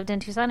 and he lived in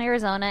Tucson,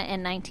 Arizona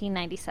in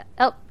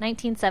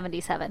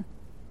 1977.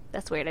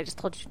 That's weird. I just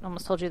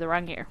almost told you the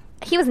wrong year.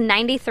 He was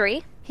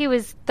 93? He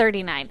was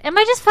 39. Am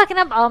I just fucking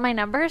up all my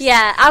numbers?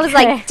 Yeah, I was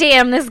like,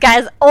 damn, this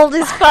guy's old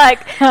as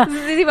fuck. Is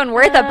this even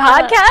worth a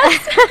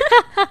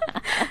podcast?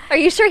 Are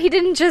you sure he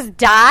didn't just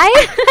die?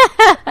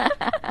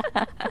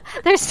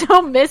 There's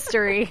no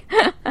mystery.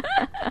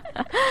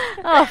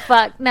 Oh,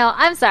 fuck. No,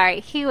 I'm sorry.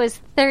 He was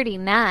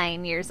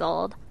 39 years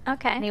old.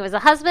 Okay. And he was a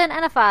husband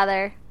and a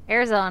father,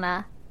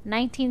 Arizona,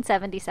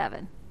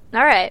 1977.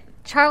 All right.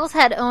 Charles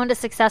had owned a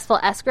successful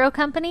escrow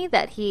company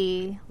that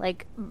he,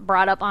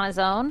 brought up on his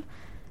own.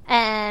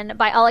 And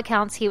by all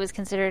accounts, he was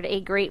considered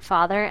a great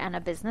father and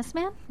a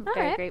businessman.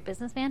 Great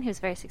businessman. He was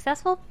very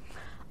successful.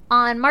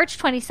 On March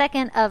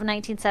 22nd of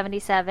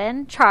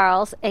 1977,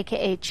 Charles,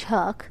 a.k.a.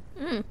 Chuck,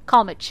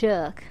 call me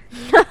Chuck,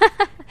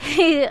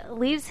 he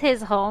leaves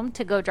his home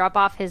to go drop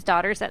off his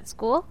daughters at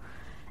school.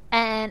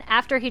 And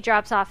after he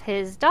drops off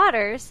his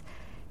daughters,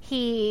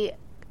 I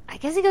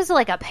guess he goes to,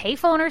 a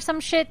payphone or some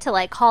shit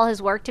to, call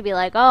his work to be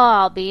like, oh,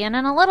 I'll be in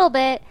a little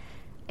bit.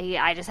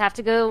 I just have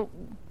to go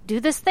do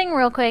this thing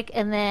real quick.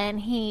 And then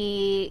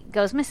he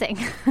goes missing.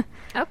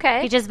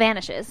 Okay. He just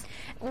vanishes.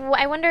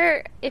 I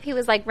wonder if he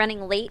was,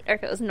 running late, or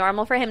if it was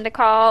normal for him to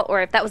call,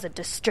 or if that was a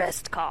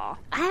distressed call.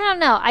 I don't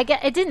know.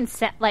 It didn't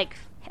sound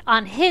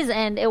on his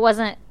end, it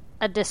wasn't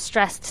a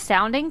distressed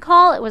sounding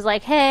call. It was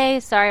like, hey,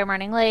 sorry I'm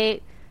running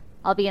late.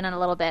 I'll be in a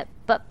little bit.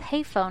 But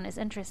payphone is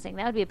interesting.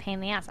 That would be a pain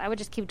in the ass. I would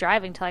just keep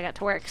driving till I got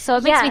to work. So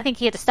it makes me think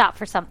he had to stop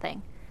for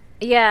something.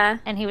 Yeah.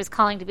 And he was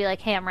calling to be like,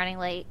 hey, I'm running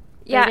late.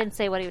 Yeah. He didn't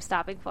say what he was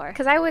stopping for.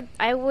 Because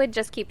I would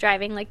just keep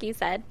driving, like you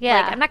said.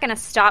 Yeah. I'm not going to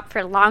stop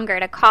for longer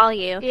to call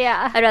you.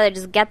 Yeah. I'd rather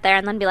just get there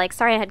and then be like,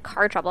 sorry, I had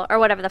car trouble, or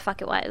whatever the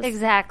fuck it was.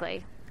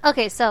 Exactly.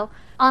 Okay, so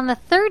on the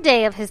third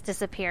day of his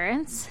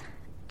disappearance,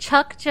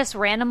 Chuck just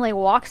randomly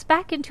walks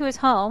back into his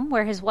home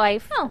where his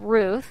wife,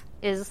 Ruth,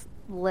 is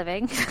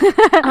living.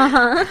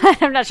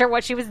 I'm not sure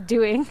what she was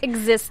doing.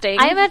 Existing.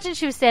 I imagine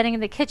she was standing in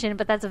the kitchen,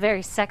 but that's a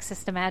very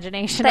sexist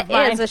imagination of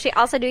mine. Was she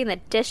also doing the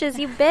dishes,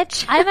 you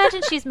bitch? I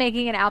imagine she's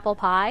making an apple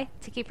pie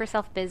to keep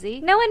herself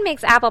busy. No one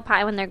makes apple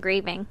pie when they're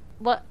grieving.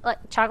 What,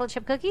 like chocolate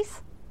chip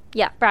cookies?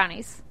 Yeah.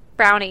 Brownies.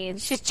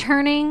 She's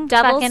churning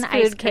Devil's fucking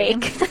food ice cream.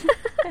 cake.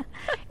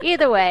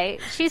 Either way,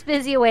 she's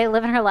busy away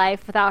living her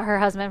life without her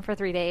husband for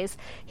 3 days.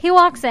 He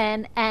walks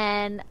in,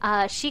 and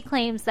she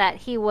claims that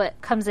he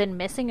comes in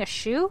missing a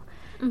shoe,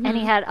 and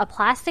he had a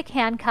plastic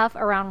handcuff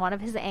around one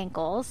of his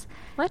ankles.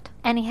 What?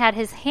 And he had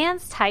his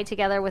hands tied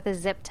together with a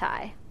zip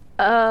tie.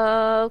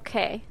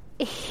 Okay.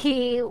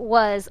 He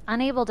was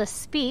unable to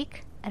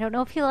speak. I don't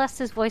know if he lost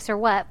his voice or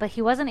what, but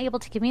he wasn't able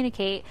to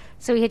communicate,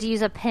 so he had to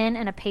use a pen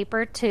and a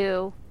paper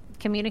to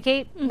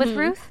communicate with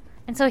Ruth.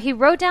 And so he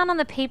wrote down on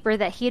the paper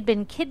that he had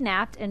been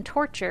kidnapped and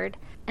tortured,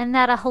 and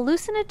that a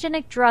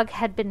hallucinogenic drug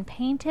had been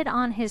painted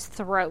on his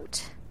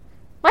throat.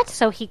 What?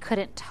 So he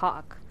couldn't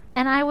talk.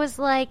 And I was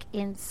like,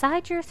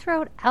 inside your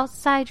throat,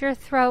 outside your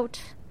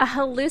throat. A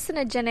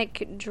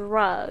hallucinogenic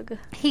drug.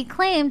 He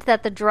claimed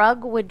that the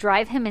drug would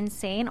drive him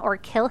insane or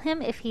kill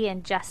him if he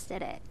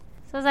ingested it.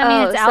 So does that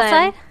mean it's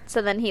outside?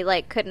 So then he,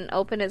 like, couldn't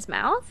open his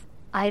mouth?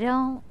 I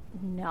don't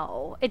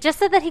know. It just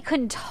said that he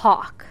couldn't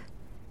talk.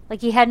 Like,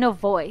 he had no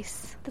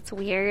voice. That's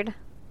weird.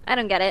 I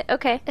don't get it.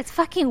 Okay. It's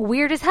fucking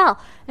weird as hell.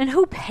 And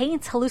who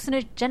paints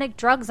hallucinogenic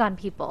drugs on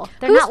people?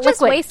 They're Who's not just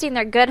liquid. wasting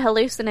their good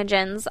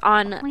hallucinogens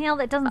on Well,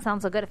 that doesn't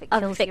sound so good if it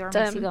kills you or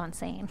makes you go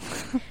insane.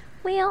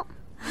 Well,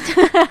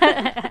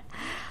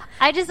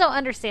 I just don't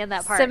understand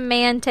that part.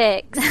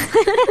 semantics.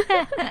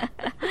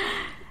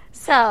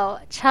 So,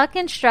 Chuck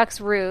instructs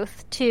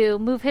Ruth to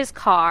move his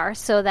car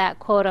so that,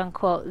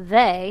 quote-unquote,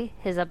 they,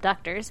 his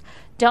abductors,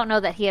 don't know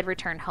that he had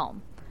returned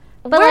home.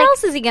 But where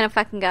else is he going to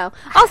fucking go?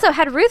 Also,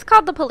 had Ruth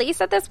called the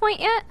police at this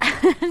point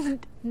yet?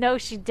 No,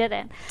 she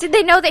didn't. Did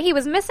they know that he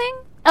was missing?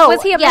 Oh,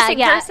 was he a missing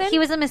person? He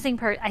was a missing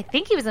person. I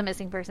think he was a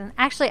missing person.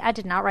 Actually, I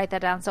did not write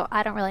that down, so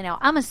I don't really know.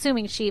 I'm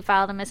assuming she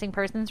filed a missing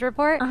persons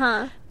report,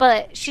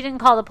 but she didn't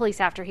call the police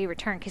after he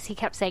returned because he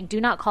kept saying,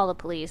 do not call the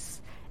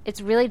police. It's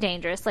really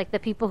dangerous. Like, the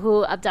people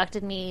who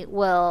abducted me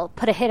will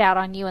put a hit out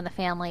on you and the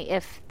family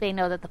if they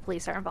know that the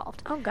police are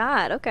involved. Oh,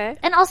 God. Okay.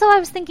 And also, I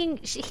was thinking,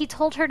 he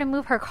told her to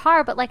move her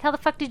car, but, like, how the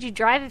fuck did you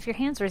drive if your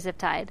hands were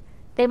zip-tied?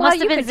 They must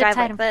have been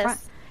zip-tied in front.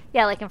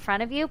 Yeah, like in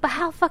front of you. But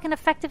how fucking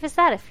effective is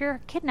that if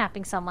you're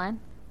kidnapping someone?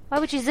 Why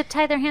would you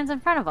zip-tie their hands in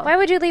front of them? Why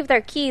would you leave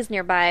their keys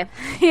neirby?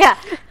 Yeah.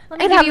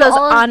 I'd have those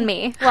on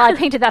me. Well, I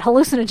painted that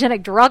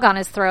hallucinogenic drug on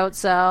his throat,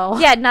 so...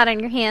 Yeah, not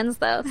on your hands,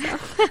 though.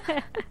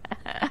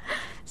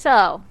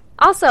 So...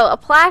 Also, a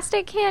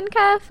plastic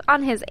handcuff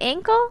on his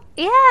ankle?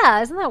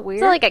 Yeah, isn't that weird?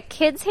 So, like a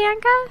kid's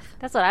handcuff?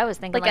 That's what I was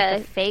thinking, like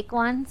the fake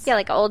ones. Yeah,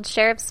 like an old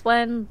sheriff's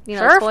one, you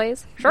know,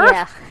 toys. Sure.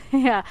 Yeah,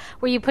 yeah.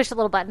 Where you push a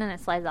little button and it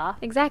slides off.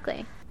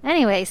 Exactly.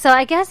 Anyway, so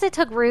I guess it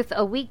took Ruth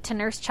a week to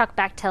nurse Chuck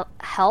back to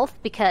health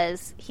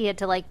because he had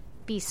to, like,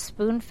 be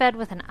spoon-fed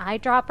with an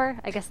eyedropper.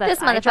 I guess that's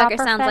this motherfucker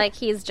sounds like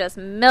he's just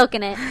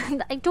milking it.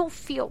 I don't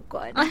feel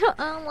good.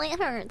 It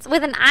hurts.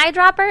 With an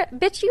eyedropper?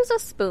 Bitch, use a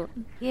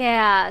spoon.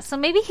 Yeah, so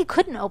maybe he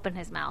couldn't open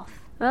his mouth.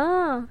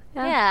 Oh.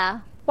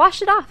 Yeah.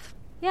 Wash it off.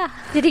 Yeah.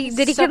 Did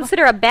he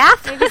consider a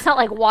bath? Maybe it's not,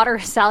 like, water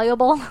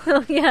soluble.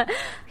 Yeah.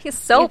 He's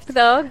soap,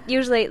 though.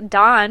 Usually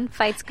Dawn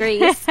fights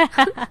grease.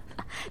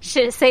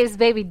 Shit saves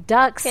baby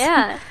ducks.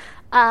 Yeah.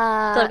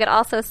 So it could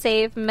also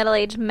save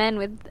middle-aged men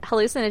with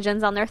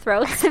hallucinogens on their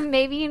throats.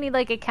 Maybe you need,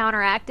 like, a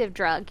counteractive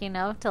drug, you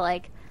know, to,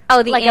 like...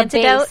 Oh, the like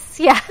antidote?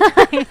 Yeah.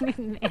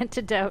 An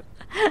antidote.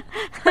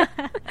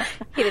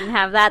 He didn't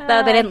have that,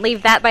 though. They didn't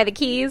leave that by the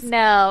keys.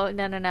 No.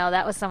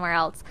 That was somewhere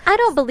else. I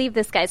don't believe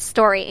this guy's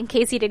story, in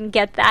case he didn't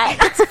get that.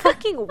 It's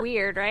fucking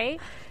weird,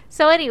 right?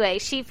 So anyway,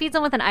 she feeds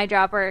him with an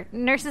eyedropper,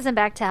 nurses him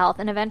back to health,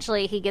 and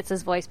eventually he gets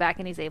his voice back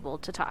and he's able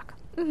to talk.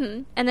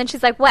 Mm-hmm. And then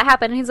she's like, what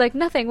happened? And he's like,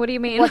 nothing. What do you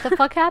mean? What the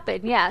fuck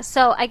happened? Yeah.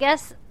 So I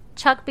guess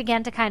Chuck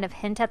began to kind of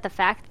hint at the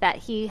fact that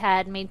he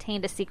had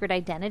maintained a secret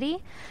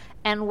identity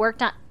and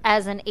worked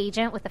as an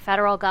agent with the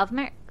federal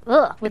government.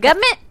 With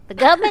the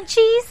government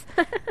cheese.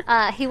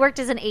 He worked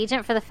as an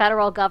agent for the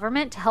federal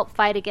government to help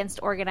fight against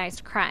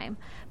organized crime.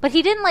 But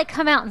he didn't, like,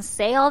 come out and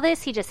say all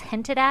this. He just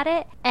hinted at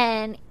it.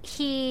 And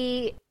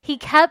he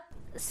kept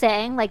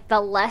saying, like, the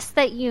less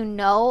that you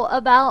know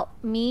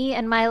about me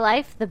and my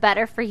life, the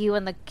better for you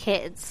and the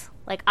kids.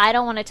 Like, I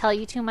don't want to tell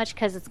you too much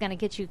because it's going to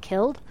get you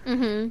killed.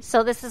 Mm-hmm.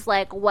 So this is,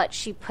 like, what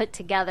she put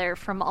together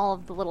from all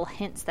of the little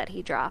hints that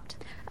he dropped.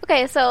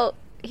 Okay, so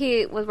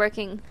he was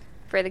working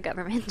for the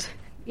government.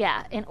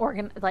 Yeah,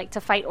 to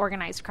fight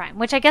organized crime,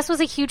 which I guess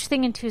was a huge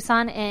thing in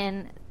Tucson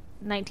in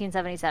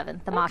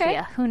 1977, the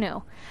Mafia. Who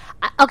knew?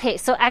 Okay,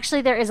 so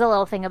actually there is a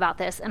little thing about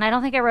this, and I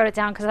don't think I wrote it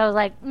down because I was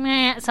like,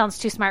 meh, it sounds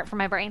too smart for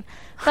my brain.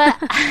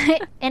 But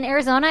in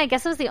Arizona, I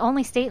guess it was the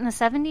only state in the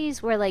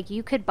 70s where, like,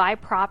 you could buy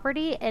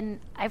property,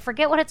 and I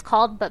forget what it's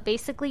called, but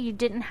basically you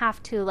didn't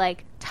have to,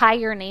 like, tie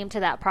your name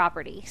to that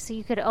property. So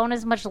you could own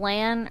as much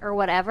land or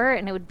whatever,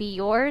 and it would be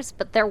yours,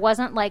 but there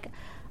wasn't, like,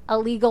 a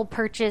legal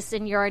purchase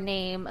in your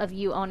name of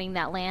you owning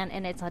that land,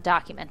 and it's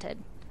documented.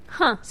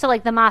 Huh. So,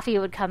 like, the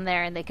mafia would come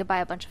there and they could buy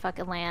a bunch of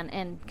fucking land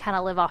and kind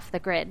of live off the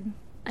grid,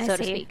 so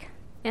to speak.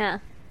 Yeah.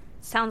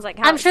 Sounds like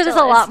how I'm it sure there's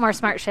still a is. lot more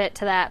smart shit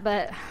to that,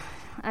 but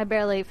I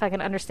barely fucking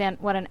understand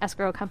what an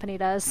escrow company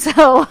does.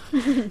 So,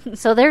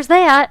 so there's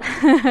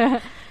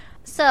that.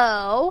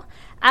 So,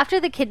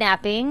 after the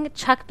kidnapping,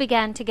 Chuck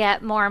began to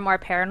get more and more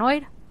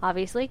paranoid,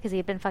 obviously, because he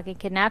had been fucking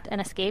kidnapped and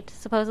escaped,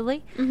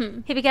 supposedly.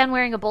 Mm-hmm. He began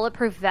wearing a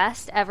bulletproof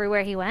vest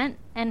everywhere he went,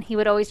 and he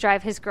would always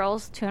drive his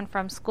girls to and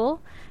from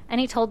school. And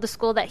he told the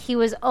school that he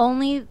was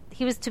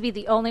to be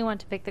the only one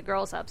to pick the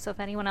girls up. So if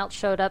anyone else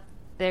showed up,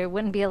 they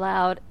wouldn't be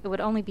allowed. It would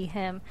only be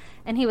him.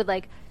 And he would,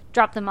 like,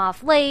 drop them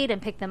off late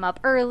and pick them up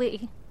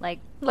early.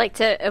 Like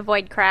to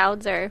avoid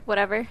crowds or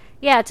whatever?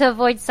 Yeah, to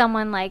avoid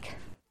someone, like,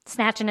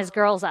 snatching his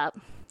girls up.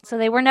 So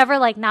they were never,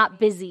 like, not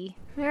busy.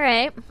 All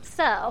right.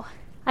 So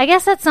I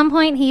guess at some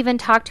point he even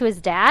talked to his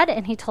dad,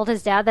 and he told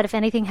his dad that if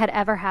anything had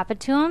ever happened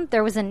to him,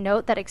 there was a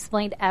note that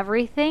explained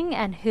everything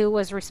and who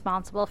was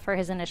responsible for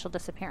his initial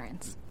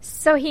disappearance.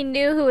 So he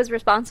knew who was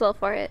responsible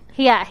for it?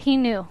 Yeah, he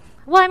knew.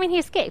 Well, I mean, he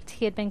escaped.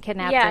 He had been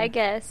kidnapped. Yeah, I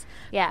guess.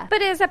 Yeah.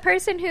 But as a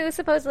person who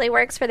supposedly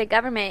works for the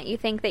government, you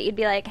think that you'd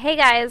be like, hey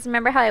guys,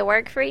 remember how I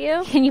work for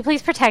you? Can you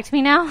please protect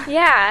me now?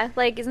 Yeah.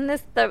 Like, isn't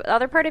this the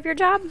other part of your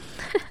job?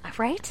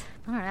 Right?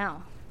 I don't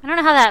know. I don't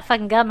know how that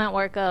fucking government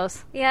work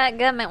goes. Yeah,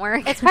 government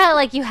work. It's probably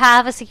like you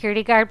have a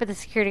security guard, but the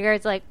security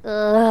guard's like,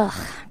 ugh,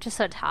 I'm just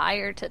so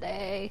tired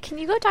today. Can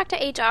you go talk to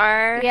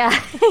HR?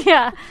 Yeah,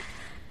 yeah.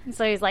 And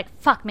so he's like,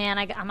 fuck, man,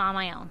 I'm on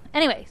my own.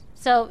 Anyway,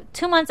 so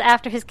 2 months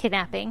after his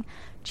kidnapping,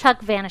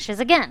 Chuck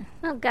vanishes again.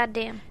 Oh,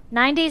 goddamn.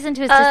 9 days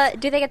into his...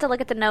 do they get to look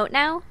at the note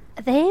now?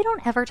 They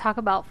don't ever talk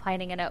about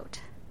finding a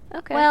note.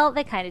 Okay. Well,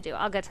 they kind of do.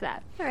 I'll get to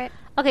that. All right.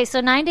 Okay, so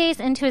 9 days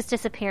into his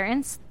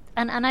disappearance,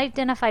 an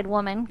unidentified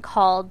woman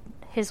called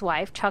his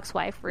wife, Chuck's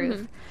wife,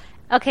 Ruth.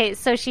 Mm-hmm. Okay,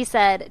 so she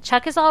said,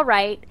 Chuck is all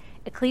right,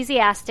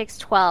 Ecclesiastes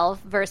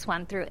 12, verse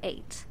 1 through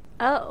 8.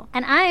 Oh.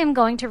 And I am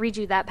going to read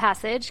you that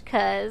passage,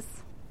 because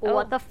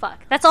what the fuck?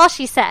 That's all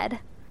she said.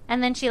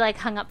 And then she, like,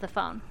 hung up the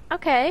phone.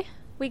 Okay.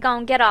 We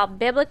gonna get all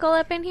biblical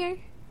up in here?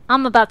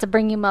 I'm about to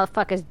bring you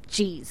motherfuckers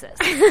Jesus.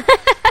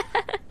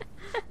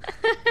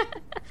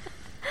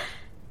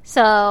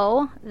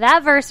 So,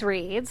 that verse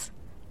reads,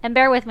 and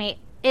bear with me,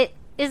 it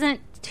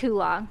isn't too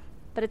long,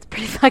 but it's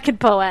pretty fucking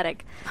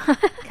poetic,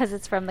 because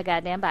it's from the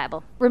goddamn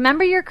Bible.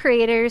 Remember your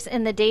creators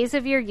in the days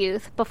of your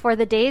youth, before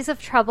the days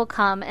of trouble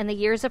come and the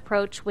years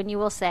approach when you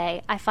will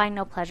say, I find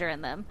no pleasure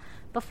in them.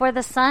 Before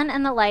the sun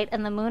and the light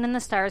and the moon and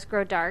the stars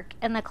grow dark,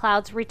 and the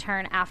clouds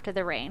return after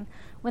the rain.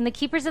 When the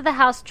keepers of the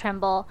house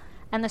tremble,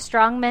 and the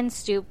strong men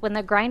stoop, when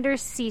the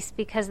grinders cease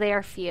because they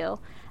are few,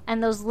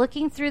 and those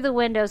looking through the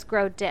windows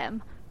grow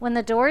dim, when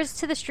the doors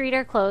to the street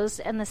are closed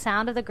and the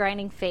sound of the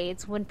grinding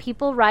fades, when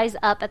people rise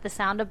up at the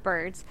sound of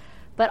birds,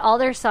 but all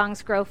their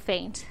songs grow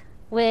faint,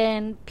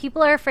 when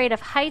people are afraid of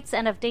heights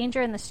and of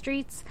danger in the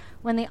streets,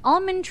 when the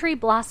almond tree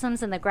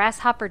blossoms and the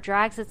grasshopper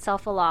drags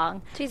itself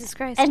along, Jesus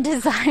Christ, and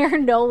desire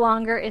no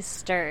longer is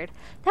stirred.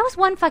 That was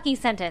one fucking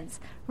sentence.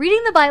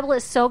 Reading the Bible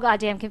is so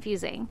goddamn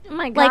confusing. Oh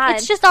my God. Like,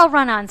 it's just all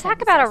run-on sentences.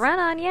 Talk about a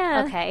run-on,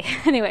 yeah. Okay,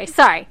 anyway,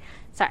 sorry.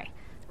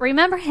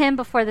 Remember him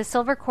before the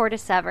silver cord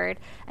is severed,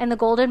 and the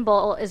golden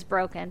bowl is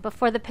broken,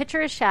 before the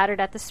pitcher is shattered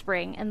at the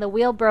spring, and the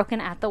wheel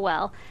broken at the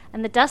well,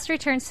 and the dust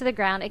returns to the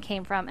ground it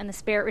came from, and the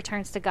spirit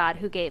returns to God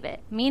who gave it.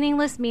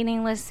 Meaningless,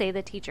 meaningless, say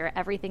the teacher.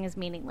 Everything is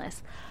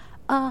meaningless.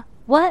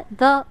 What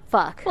the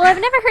fuck? Well,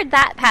 I've never heard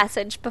that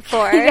passage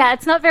before. Yeah,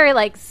 it's not very,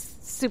 like,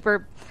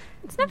 super...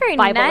 It's not very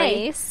Bible-y.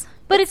 nice.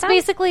 But it's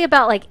basically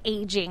about, like,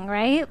 aging,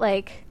 right?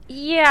 Like...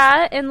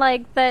 Yeah, and,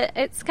 like,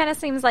 it kind of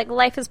seems like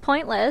life is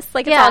pointless.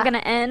 Like, it's all going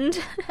to end.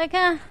 Like,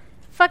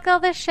 fuck all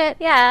this shit.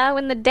 Yeah,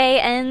 when the day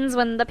ends,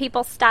 when the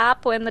people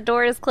stop, when the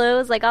door is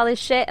closed, like, all this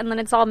shit, and then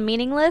it's all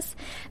meaningless.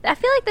 I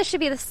feel like this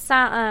should be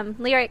the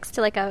lyrics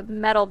to, like, a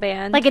metal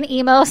band. Like an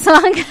emo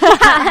song?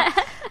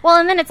 Well,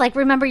 and then it's like,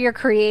 remember your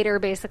creator,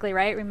 basically,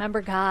 right?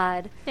 Remember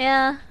God.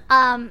 Yeah.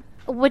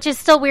 Which is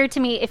still weird to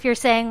me if you're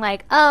saying,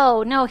 like,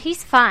 oh, no,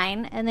 he's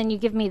fine, and then you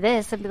give me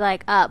this and be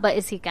like, but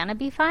is he gonna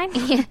be fine?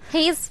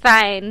 He's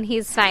fine.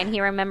 He's fine.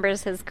 He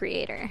remembers his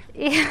creator.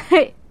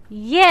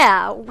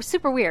 Yeah.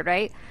 Super weird,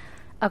 right?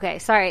 Okay,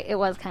 sorry, it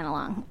was kind of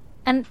long.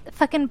 And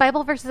fucking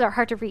Bible verses are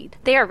hard to read.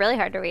 They are really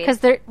hard to read. Because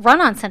they're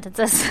run-on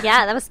sentences.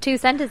 Yeah, that was 2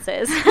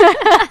 sentences.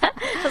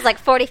 It was like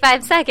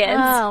 45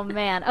 seconds. Oh,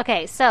 man.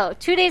 Okay, so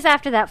 2 days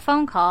after that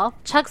phone call,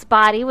 Chuck's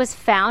body was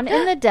found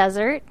in the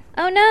desert.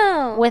 Oh,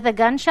 no. With a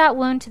gunshot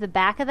wound to the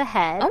back of the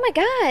head. Oh, my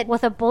God.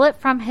 With a bullet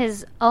from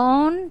his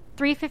own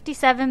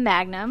 .357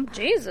 Magnum.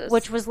 Jesus.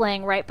 Which was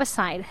laying right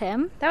beside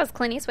him. That was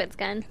Clint Eastwood's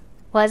gun.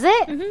 Was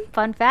it? Mm-hmm.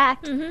 Fun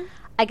fact. Mm-hmm.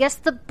 I guess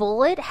the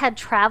bullet had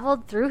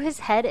traveled through his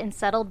head and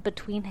settled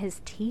between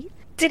his teeth.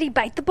 Did he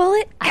bite the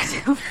bullet?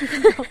 I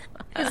don't know.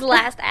 His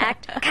last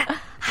act.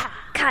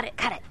 Got it.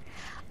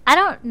 I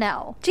don't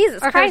know.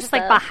 Jesus or if Christ, it was just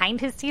like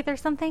behind his teeth or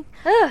something.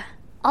 Ugh.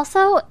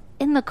 Also,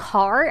 in the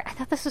car, I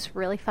thought this was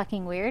really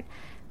fucking weird.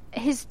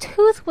 His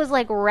tooth was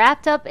like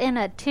wrapped up in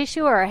a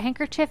tissue or a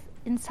handkerchief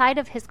inside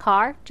of his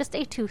car. Just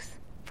a tooth.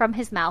 from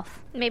his mouth.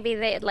 Maybe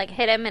they like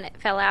hit him and it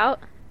fell out,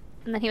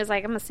 and then he was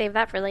like, "I'm gonna save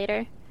that for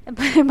later."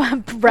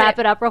 Wrap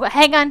it up real quick.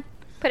 Hang on.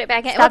 Put it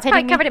back in. Stop Well, it's probably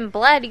hitting me. covered in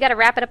blood. You got to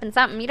wrap it up in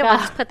something. You don't want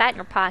to just put that in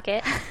your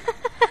pocket.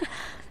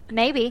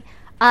 Maybe.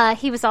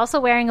 He was also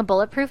wearing a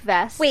bulletproof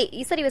vest. Wait,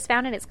 you said he was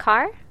found in his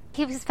car?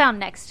 He was found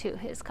next to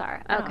his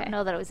car. I Okay. don't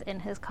know that it was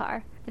in his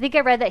car. I think I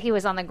read that he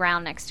was on the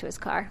ground next to his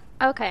car.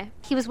 Okay.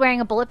 He was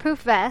wearing a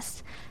bulletproof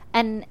vest,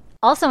 and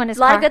also in his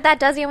A lot car... of good that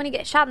does you when you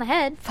get shot in the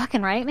head.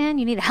 Fucking right, man.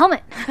 You need a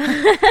helmet.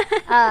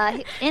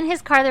 In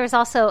his car, there was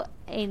also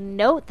a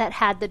note that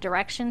had the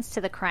directions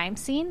to the crime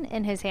scene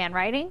in his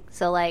handwriting.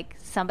 So, like,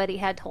 somebody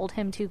had told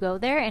him to go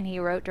there, and he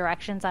wrote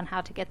directions on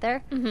how to get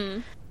there. Mm-hmm.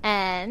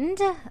 And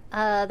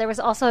there was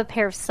also a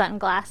pair of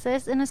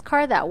sunglasses in his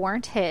car that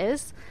weren't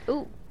his.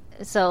 Ooh.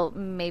 So,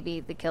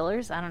 maybe the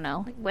killer's. I don't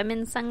know. Like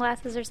women's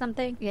sunglasses or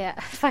something? Yeah,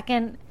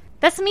 fucking...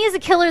 That's me as a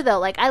killer, though.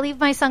 Like, I leave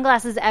my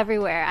sunglasses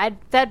everywhere.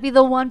 That'd be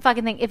the one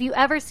fucking thing. If you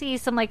ever see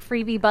some, like,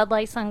 freebie Bud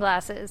Light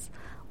sunglasses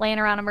laying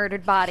around a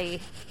murdered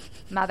body,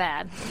 my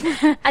bad.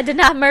 I did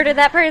not murder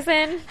that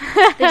person.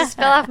 They just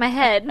fell off my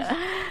head.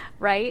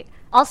 Right?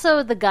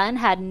 Also, the gun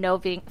had no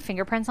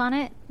fingerprints on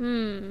it.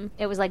 Hmm.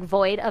 It was, like,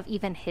 void of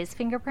even his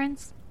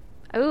fingerprints.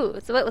 Ooh,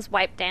 so it was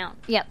wiped down.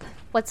 Yep.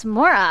 What's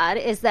more odd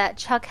is that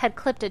Chuck had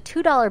clipped a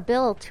 $2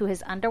 bill to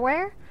his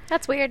underwear.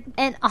 That's weird.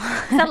 And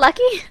Is that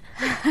lucky?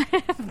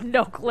 I have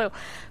no clue.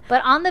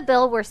 But on the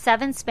bill were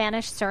 7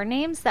 Spanish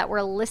surnames that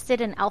were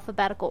listed in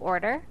alphabetical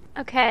order.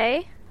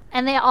 Okay.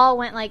 And they all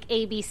went like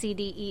A, B, C,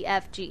 D, E,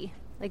 F, G.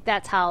 Like,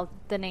 that's how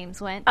the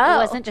names went. Oh. It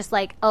wasn't just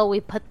like, oh,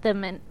 we put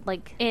them in,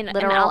 like, In an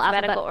literal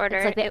alphabetical order.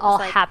 It's like they It was all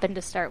like happened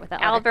to start with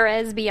that letter.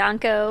 Alvarez,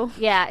 Bianco.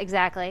 Yeah,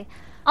 exactly.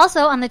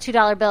 Also, on the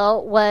 $2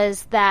 bill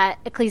was that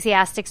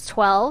Ecclesiastes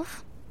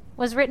 12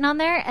 was written on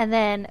there, and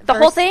then... The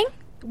whole thing?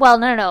 Well,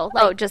 no.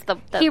 Like, Just the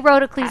he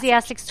wrote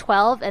Ecclesiastes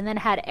 12 and then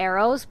had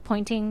arrows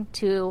pointing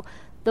to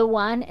the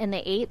 1 and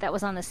the 8 that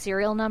was on the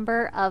serial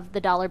number of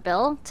the dollar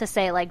bill to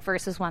say, like,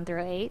 verses 1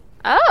 through 8.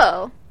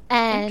 Oh.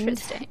 And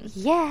Interesting.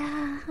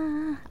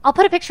 yeah. I'll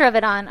put a picture of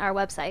it on our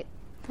website.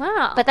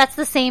 Wow. But that's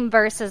the same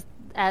verse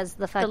as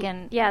the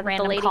fucking the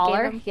random lady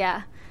caller. gave him.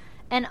 Yeah.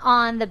 And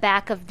on the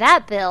back of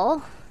that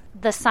bill,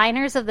 the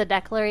signers of the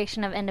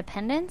Declaration of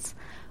Independence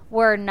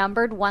were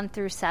numbered 1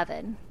 through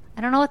 7.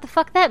 I don't know what the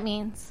fuck that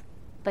means,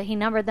 but he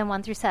numbered them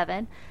 1 through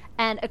 7.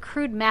 And a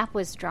crude map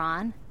was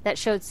drawn that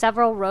showed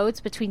several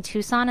roads between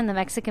Tucson and the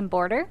Mexican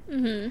border.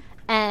 Mm-hmm.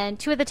 And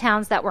 2 of the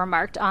towns that were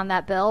marked on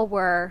that bill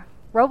were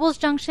Robles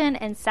Junction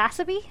and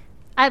Sassabee.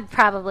 I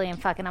probably am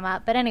fucking them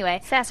up, but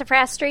anyway.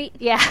 Sassafras Street?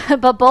 Yeah,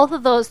 but both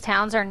of those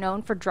towns are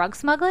known for drug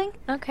smuggling.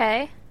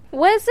 Okay.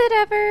 Was it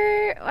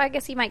ever... Well, I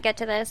guess you might get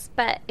to this,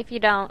 but if you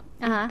don't,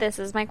 Uh-huh. this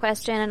is my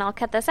question, and I'll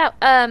cut this out.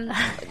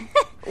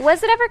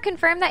 Was it ever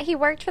confirmed that he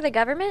worked for the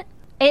government?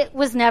 It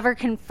was never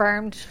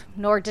confirmed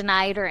nor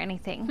denied or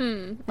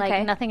anything. Like,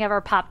 okay. nothing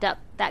ever popped up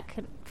that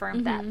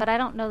confirmed that. But I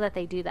don't know that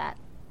they do that,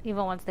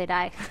 even once they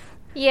die.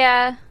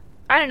 Yeah.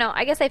 I don't know.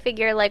 I guess I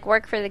figure, like,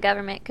 work for the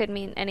government could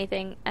mean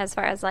anything as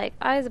far as, like,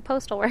 I was a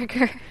postal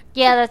worker.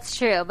 Yeah, that's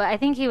true. But I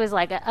think he was,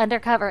 like, an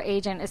undercover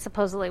agent is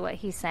supposally what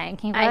he's saying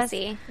he was. I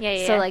see.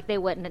 Yeah. So, like, they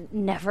wouldn't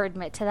never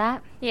admit to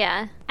that.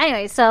 Yeah.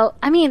 Anyway, so,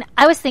 I mean,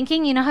 I was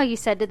thinking, you know how you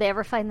said, did they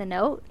ever find the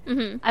note?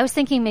 Mm-hmm. I was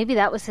thinking maybe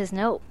that was his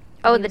note.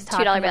 Oh, he the was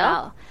talking $2 bill?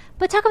 about.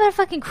 But talk about a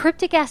fucking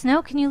cryptic-ass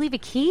note. Can you leave a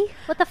key?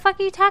 What the fuck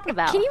are you talking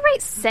about? Can you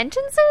write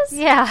sentences?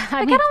 Yeah.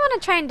 I don't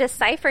want to try and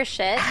decipher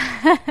shit.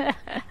 I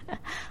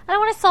don't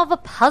want to solve a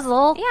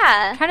puzzle.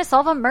 Yeah. I'm trying to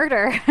solve a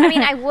murder. I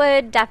mean, I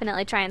would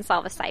definitely try and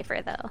solve a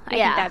cipher, though. I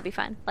Yeah. think that would be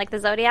fun. Like the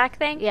Zodiac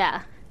thing?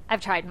 Yeah. I've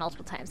tried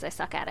multiple times. I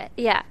suck at it.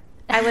 Yeah.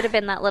 I would have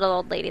been that little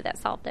old lady that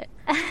solved it.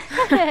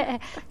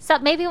 So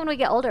maybe when we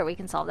get older, we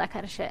can solve that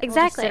kind of shit. We'll just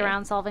Exactly. sit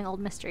around solving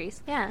old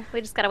mysteries. Yeah. We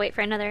just got to wait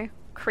for another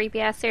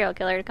creepy-ass serial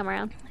killer to come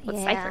around with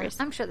ciphers.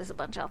 I'm sure there's a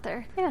bunch out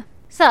there. Yeah.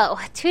 So,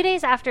 2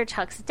 days after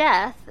Chuck's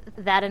death,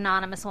 that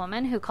anonymous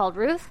woman who called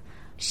Ruth,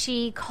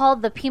 she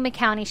called the Pima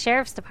County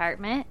Sheriff's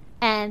Department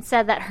and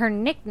said that her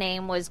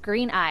nickname was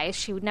Green Eyes.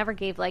 She never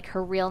gave, like,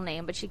 her real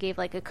name, but she gave,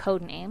 like, a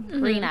code name,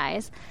 Green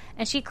Eyes.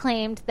 And she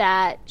claimed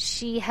that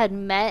she had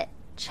met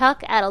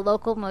Chuck at a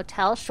local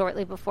motel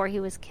shortly before he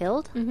was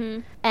killed.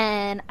 Mm-hmm.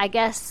 And I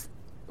guess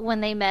when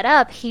they met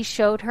up, he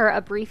showed her a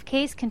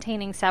briefcase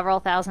containing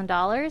several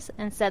 $1,000s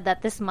and said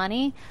that this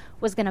money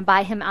was going to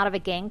buy him out of a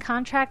gang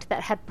contract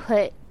that had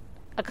put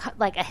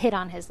a hit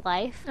on his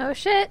life. Oh,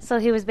 shit. So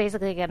he was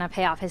basically going to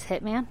pay off his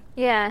hitman.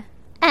 Yeah.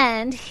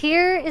 And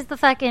here is the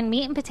fucking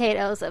meat and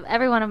potatoes of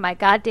every one of my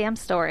goddamn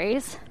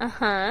stories.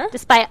 Uh-huh.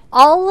 Despite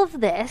all of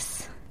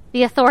this,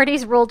 the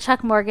authorities ruled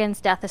Chuck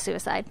Morgan's death a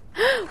suicide.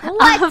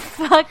 What? Of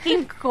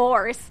fucking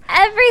course.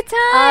 Every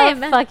time.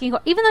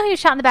 Even though he was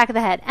shot in the back of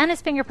the head, and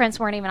his fingerprints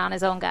weren't even on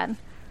his own gun.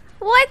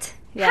 What?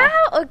 Yeah.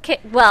 How? Okay.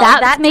 Well,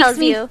 That makes tells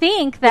me you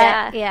think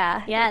that,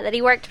 yeah. Yeah, that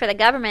he worked for the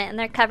government and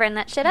they're covering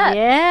that shit up.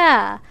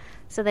 Yeah.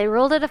 So they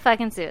ruled it a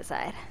fucking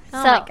suicide.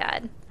 Oh So, my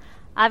god.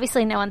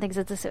 obviously no one thinks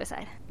it's a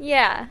suicide.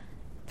 Yeah.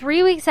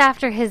 3 weeks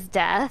after his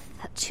death,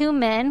 2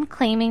 men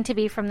claiming to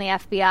be from the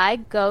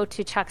FBI go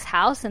to Chuck's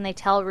house, and they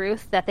tell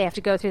Ruth that they have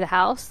to go through the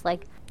house.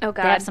 Like, oh,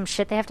 God. They have some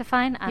shit they have to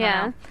find. I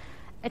don't know.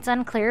 It's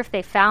unclear if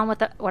they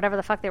found whatever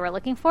the fuck they were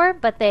looking for,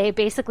 but they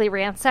basically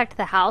ransacked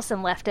the house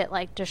and left it,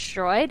 like,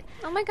 destroyed.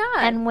 Oh, my God.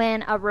 And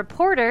when a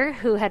reporter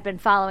who had been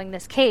following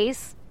this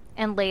case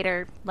and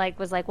later, like,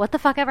 was like, what the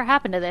fuck ever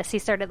happened to this? He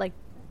started, like,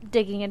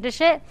 digging into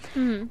shit.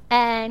 Mm-hmm.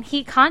 And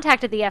he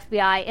contacted the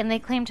FBI, and they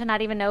claimed to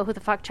not even know who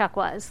the fuck Chuck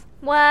was.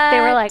 What? They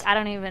were like, I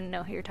don't even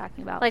know who you're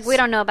talking about. Like, we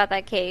don't know about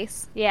that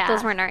case. Yeah.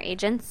 Those weren't our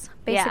agents,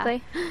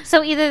 basically. Yeah.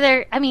 So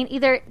either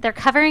they're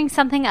covering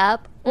something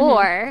up,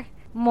 or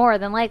more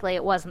than likely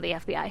it wasn't the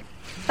FBI.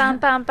 Bum,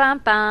 bum, bum,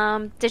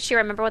 bum. Did she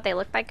remember what they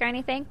looked like or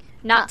anything?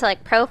 Not to,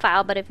 like,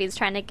 profile, but if he's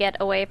trying to get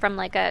away from,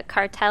 like, a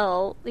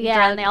cartel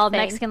yeah, and they all have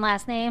Mexican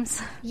last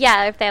names.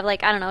 Yeah, if they have,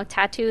 like, I don't know,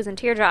 tattoos and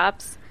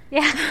teardrops.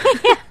 Yeah.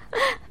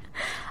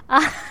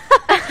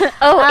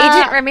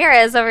 Agent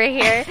Ramirez over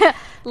here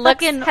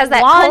has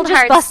that cold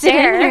hard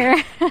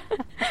stare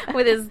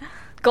with his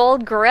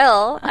gold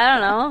grill. I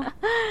don't know.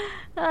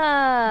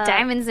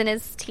 Diamonds in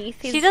his teeth.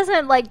 She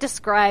doesn't, like,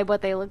 describe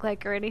what they look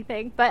like or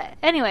anything. But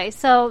anyway,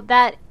 so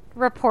that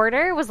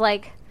reporter was,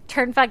 like,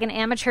 turned fucking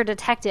amateur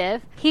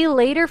detective. He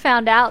later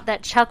found out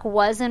that Chuck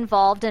was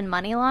involved in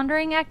money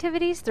laundering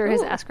activities through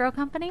his escrow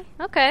company.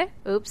 Okay.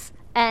 Oops.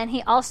 And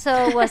he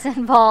also was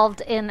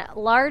involved in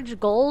large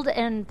gold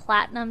and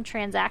platinum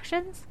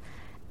transactions.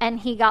 And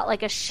he got,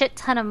 like, a shit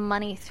ton of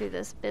money through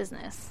this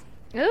business.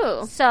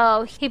 Ooh.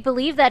 So he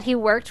believed that he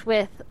worked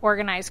with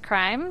organized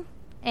crime.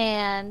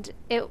 And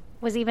it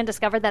was even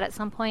discovered that at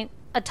some point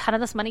a ton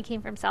of this money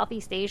came from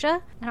Southeast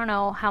Asia. I don't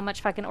know how much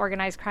fucking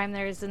organized crime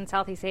there is in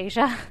Southeast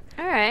Asia.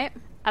 All right.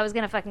 I was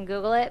going to fucking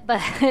Google it,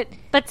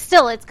 but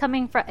still, it's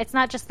coming from, it's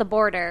not just the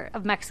border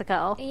of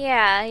Mexico.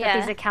 Yeah, that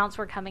these accounts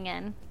were coming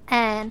in.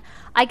 And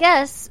I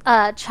guess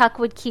Chuck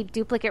would keep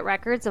duplicate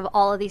records of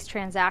all of these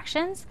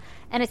transactions,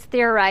 and it's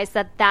theorized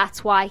that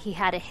that's why he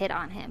had a hit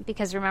on him.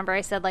 Because remember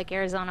I said, like,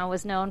 Arizona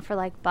was known for,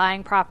 like,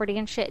 buying property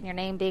and shit and your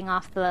name being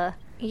off the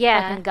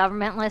fucking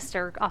government list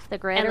or off the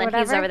grid, and or then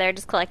whatever. He's over there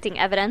just collecting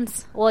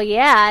evidence. Well,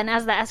 yeah, and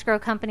as the escrow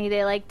company,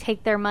 they, like,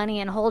 take their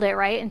money and hold it,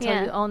 right,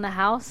 until you own the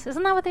house.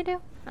 Isn't that what they do?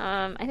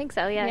 I think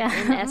so, yeah.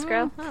 In the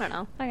escrow. I don't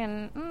know.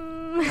 Fucking,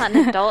 not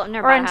an adult,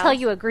 never or until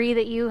you agree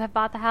that you have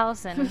bought the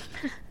house, and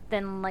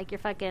then, like, your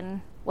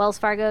fucking Wells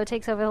Fargo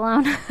takes over the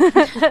loan.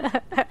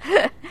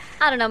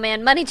 I don't know,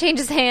 man. Money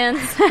changes hands.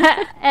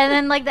 And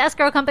then, like, the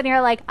escrow company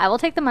are like, I will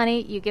take the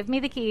money, you give me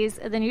the keys,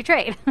 and then you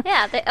trade.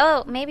 Yeah.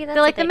 Maybe that's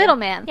they're like the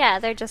middleman. Yeah,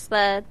 they're just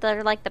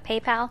they're like the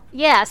PayPal.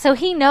 Yeah, so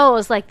he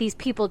knows, like, these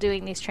people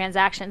doing these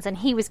transactions, and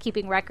he was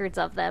keeping records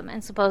of them,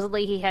 and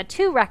supposedly he had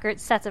 2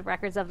 sets of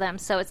records of them,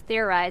 so it's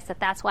theorized that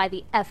that's why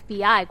the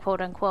FBI,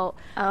 quote-unquote,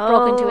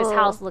 broke into his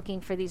house looking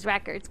for these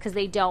records, because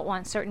they don't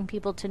want certain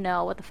people to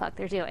know what the fuck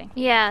they're doing.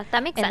 Yeah,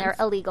 that makes sense. And their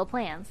illegal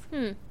plans.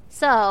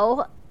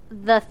 So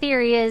the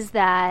theory is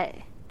that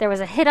there was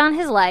a hit on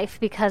his life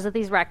because of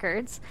these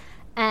records,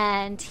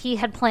 and he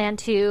had planned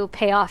to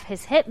pay off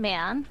his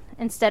hitman.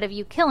 Instead of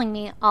you killing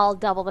me, I'll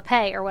double the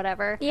pay or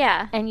whatever.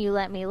 Yeah. And you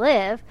let me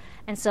live.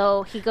 And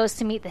so he goes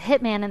to meet the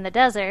hitman in the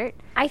desert.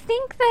 I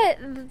think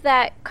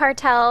that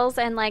cartels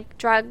and, like,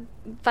 drug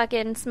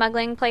fucking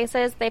smuggling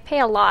places, they pay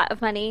a lot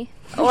of money.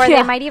 Or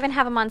they might even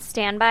have them on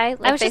standby.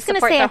 Like, I was just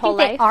going to say, I think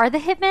they are the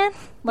hitmen.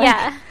 Like,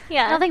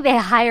 yeah. I don't think they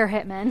hire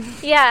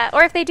hitmen. Yeah,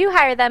 or if they do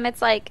hire them,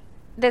 it's like,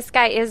 this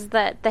guy is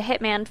the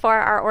hitman for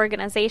our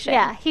organization.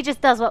 Yeah, he just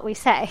does what we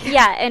say.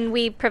 Yeah, and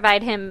we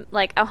provide him,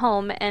 like, a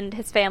home and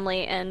his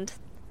family, and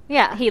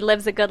he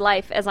lives a good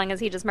life as long as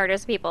he just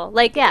murders people.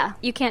 Like,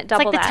 you can't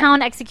double that. It's like the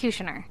town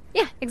executioner.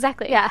 Yeah,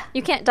 exactly. Yeah.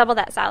 You can't double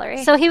that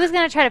salary. So he was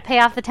going to try to pay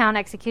off the town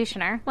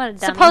executioner. What a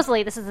dummy.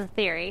 Supposedly, this is a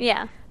theory.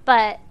 Yeah.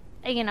 But,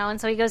 you know, and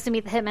so he goes to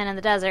meet the hitman in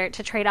the desert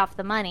to trade off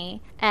the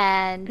money,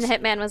 and the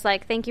hitman was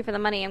like, thank you for the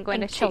money, I'm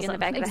going to shoot you in the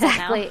back of the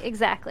head now.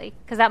 Exactly.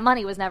 Because that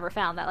money was never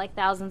found, that, like,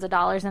 thousands of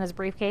dollars in his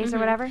briefcase or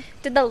whatever.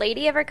 Did the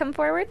lady ever come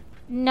forward?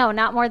 No,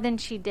 not more than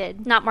she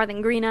did. Not more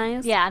than Green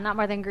Eyes? Yeah, not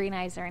more than Green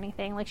Eyes or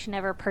anything. Like, she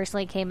never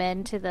personally came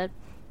into the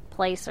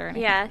place or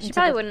anything. Yeah, she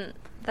probably wouldn't,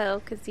 though,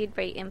 because he'd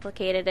be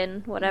implicated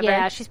in whatever.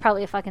 Yeah, she's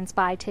probably a fucking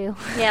spy, too.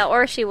 Yeah,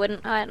 or she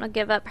wouldn't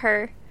give up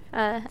her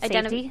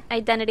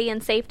identity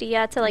and safety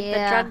to, like,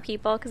 the drug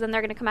people, because then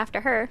they're going to come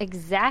after her.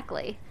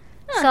 Exactly.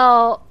 Huh.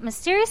 So,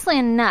 mysteriously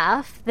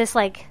enough, this,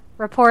 like,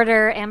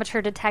 reporter,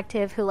 amateur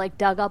detective who, like,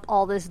 dug up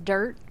all this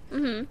dirt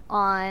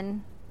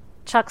on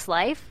Chuck's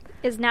life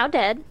is now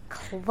dead.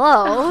 Close.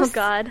 Oh,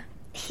 God.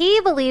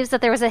 He believes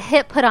that there was a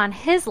hit put on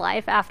his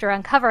life after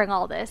uncovering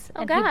all this. Oh,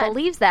 and God. he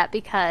believes that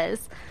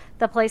because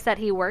the place that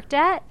he worked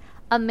at,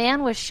 a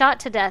man was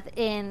shot to death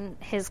in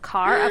his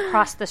car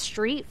across the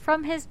street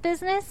from his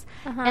business,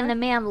 and the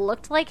man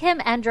looked like him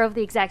and drove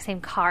the exact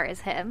same car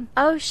as him.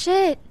 Oh,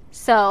 shit.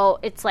 So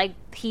it's like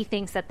he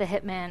thinks that the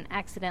hitman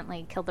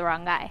accidentally killed the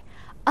wrong guy.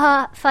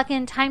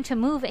 Fucking time to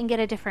move and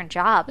get a different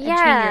job and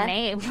change your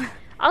name.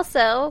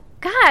 Also,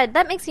 God,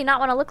 that makes you not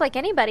want to look like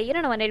anybody. You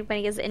don't know what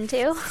anybody is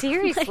into.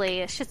 Seriously,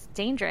 it's just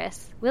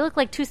dangerous. We look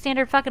like two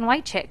standard fucking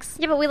white chicks.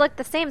 Yeah, but we look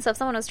the same, so if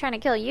someone was trying to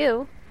kill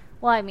you...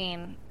 Well, I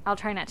mean, I'll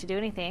try not to do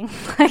anything.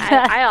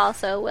 I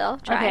also will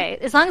try. Okay,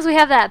 as long as we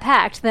have that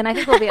pact, then I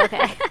think we'll be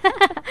okay.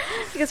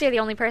 Because you're the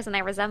only person I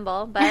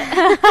resemble,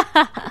 but...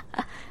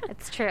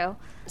 It's true.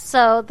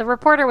 So the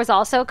reporter was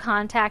also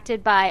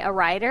contacted by a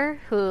writer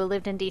who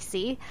lived in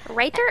D.C.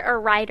 Writer or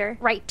rider?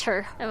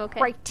 Writer. Oh,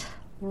 okay. Right.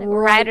 Like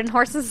riding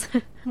horses?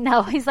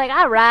 No, he's like,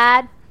 I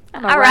ride.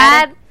 I'm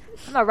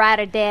a ride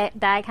or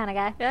die kind of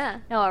guy. Yeah.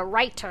 No, a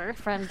writer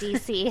from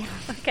D.C.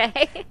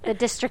 Okay. The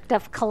District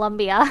of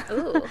Columbia.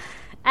 Ooh.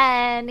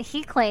 And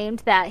he claimed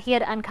that he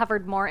had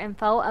uncovered more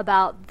info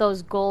about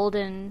those gold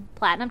and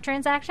platinum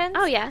transactions.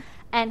 Oh, yeah.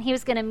 And he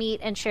was going to meet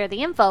and share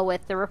the info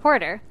with the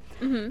reporter.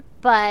 Mm-hmm.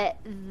 But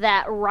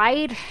that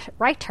writer,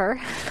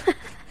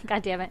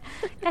 God damn it.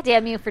 God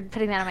damn you for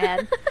putting that in my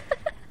head.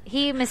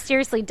 He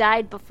mysteriously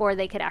died before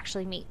they could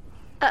actually meet.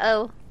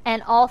 Uh-oh.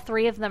 And all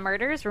 3 of the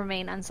murders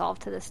remain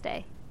unsolved to this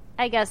day.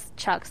 I guess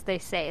Chuck's, they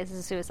say, is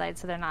a suicide,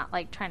 so they're not,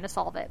 like, trying to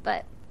solve it.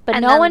 But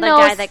and no one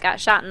knows. The guy that got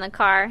shot in the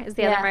car is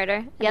the other murder.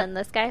 And then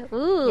this guy.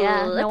 Ooh,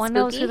 yeah, that's no one spooky.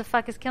 knows who the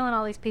fuck is killing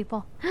all these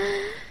people.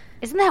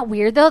 Isn't that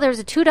weird, though? There was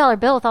a $2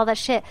 bill with all that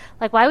shit.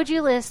 Like, why would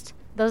you list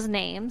those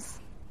names?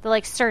 The,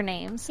 like,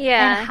 surnames.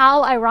 Yeah. And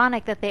how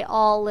ironic that they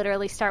all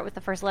literally start with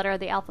the first letter of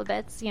the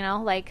alphabets, you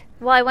know? Like,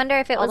 well, I wonder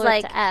if it all was the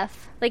way like to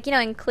F. Like, you know,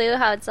 in Clue,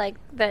 how it's like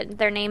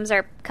their names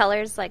are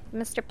colors, like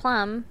Mr.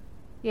 Plum.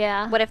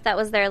 Yeah. What if that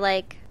was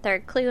their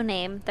Clue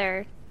name,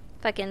 their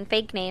fucking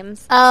fake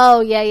names?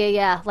 Oh,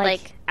 yeah.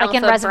 Like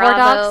in Reservoir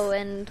Bravo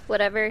Dogs? And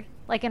whatever.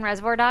 Like in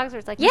Reservoir Dogs, where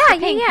it's like, yeah, Mr.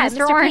 Pink, yeah,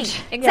 Mr. Orange.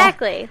 Pink.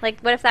 Exactly. Yeah.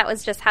 Like, what if that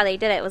was just how they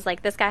did it? It was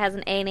like, this guy has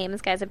an A name,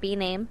 this guy has a B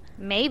name.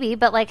 Maybe,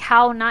 but, like,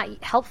 how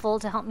not helpful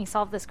to help me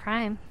solve this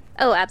crime?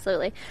 Oh,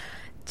 absolutely.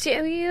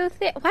 Do you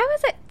think... Why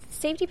was it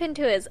safety pin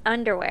to his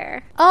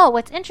underwear? Oh,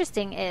 what's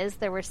interesting is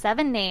there were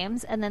 7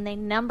 names, and then they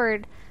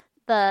numbered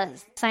the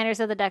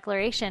signers of the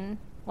Declaration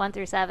 1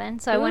 through 7.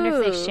 So I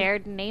wonder if they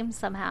shared names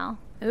somehow.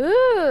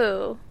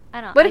 Ooh. I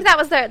don't. What if that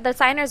was the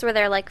signers were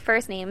their, like,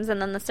 first names, and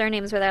then the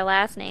surnames were their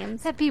last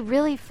names? That'd be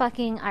really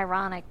fucking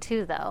ironic,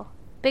 too, though.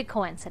 Big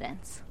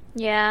coincidence.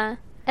 Yeah.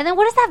 And then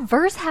what does that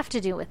verse have to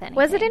do with anything?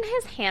 Was it in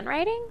his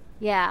handwriting?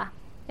 Yeah.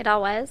 It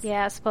all was?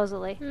 Yeah,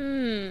 supposedly.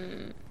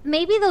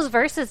 Maybe those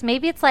verses,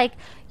 maybe it's like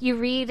you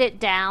read it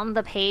down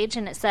the page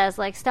and it says,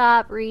 like,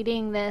 stop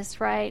reading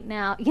this right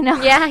now, you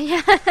know?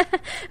 Yeah.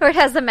 Or it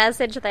has a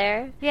message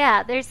there.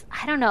 Yeah,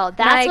 I don't know.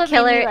 That's My what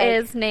killer made me, like...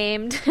 is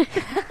named.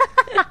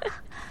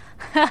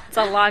 It's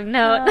a long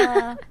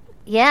note.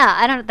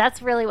 Yeah,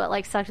 that's really what,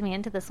 like, sucked me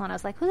into this one. I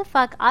was like, who the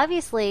fuck?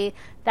 Obviously,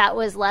 that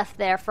was left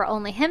there for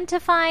only him to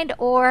find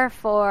or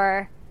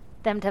for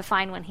them to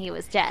find when he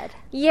was dead.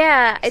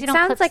 Yeah, it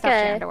sounds like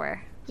a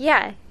underwear.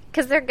 Yeah,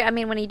 because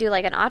when you do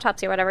like an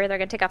autopsy or whatever, they're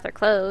gonna take off their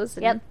clothes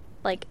and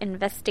like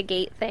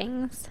investigate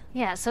things.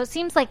 Yeah, so it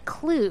seems like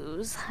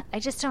clues. I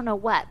just don't know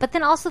what. But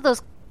then also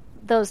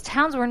those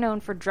towns were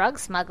known for drug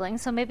smuggling,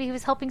 so maybe he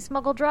was helping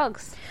smuggle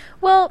drugs.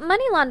 Well,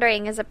 money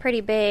laundering is a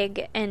pretty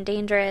big and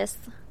dangerous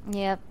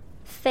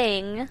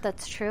thing.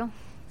 That's true.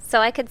 So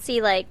I could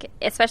see, like,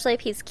 especially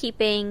if he's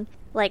keeping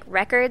like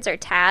records or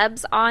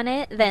tabs on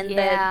it, then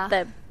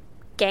the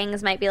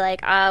gangs might be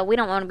like, we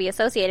don't want to be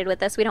associated with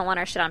this. We don't want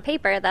our shit on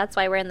paper. That's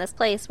why we're in this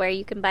place where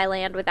you can buy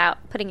land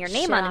without putting your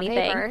name on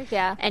anything. Paper.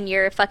 Yeah. And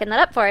you're fucking that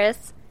up for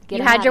us.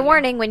 You had your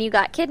warning when you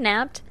got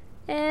kidnapped,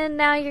 and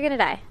now you're going to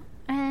die.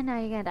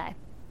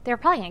 They were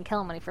probably going to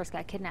kill him when he first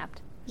got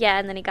kidnapped. Yeah,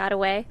 and then he got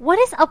away. What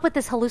is up with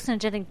this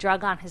hallucinogenic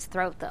drug on his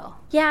throat, though?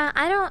 Yeah,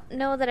 I don't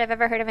know that I've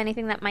ever heard of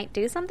anything that might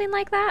do something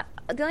like that.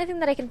 The only thing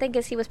that I can think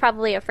is he was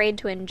probably afraid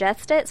to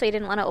ingest it, so he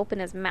didn't want to open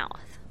his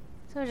mouth.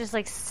 So it was just,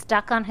 like,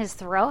 stuck on his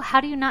throat? How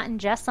do you not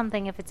ingest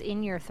something if it's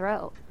in your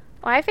throat?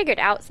 Well, I figured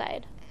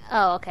outside.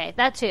 Oh, okay.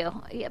 That, too.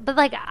 Yeah, but,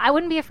 like, I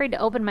wouldn't be afraid to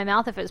open my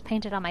mouth if it was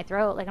painted on my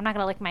throat. Like, I'm not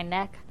going to lick my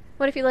neck.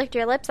 What if you licked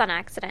your lips on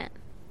accident?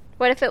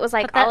 What if it was,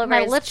 like, all over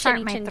my his lips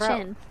chinny aren't my chin throat.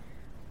 chin?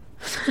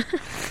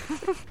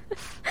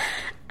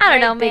 I don't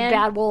know, big man. Big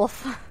bad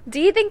wolf. Do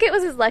you think it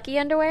was his lucky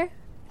underwear?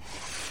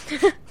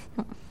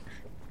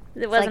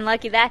 It wasn't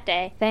lucky that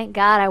day. Thank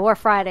God I wore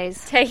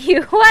Fridays. Tell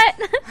you what.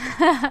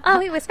 Oh,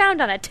 he was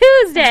found on a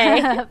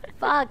Tuesday.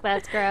 Fuck,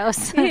 that's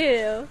gross.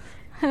 Ew.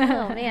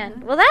 Oh,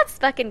 man. Well, that's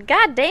fucking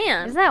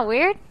goddamn. Isn't that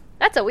weird?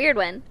 That's a weird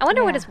one. I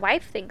wonder what his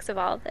wife thinks of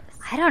all of this.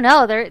 I don't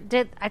know.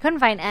 I couldn't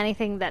find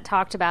anything that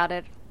talked about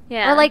it.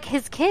 Yeah. Or, like,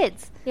 his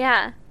kids.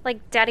 Yeah.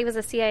 Like, Daddy was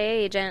a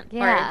CIA agent.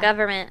 Yeah. Or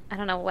government. I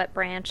don't know what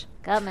branch.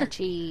 Government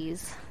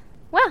cheese.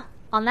 Well.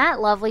 On that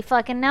lovely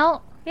fucking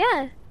note.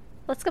 Yeah.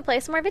 Let's go play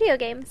some more video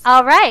games.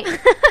 All right.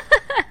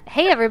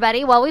 Hey,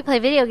 everybody. While we play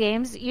video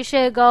games, you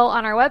should go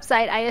on our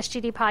website,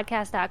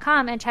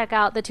 isgdpodcast.com, and check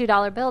out the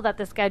 $2 bill that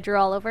this guy drew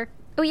all over.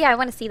 Oh, yeah. I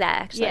want to see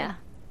that, actually. Yeah.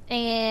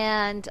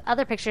 And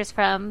other pictures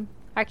from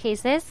our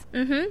cases.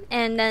 Mm-hmm.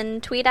 And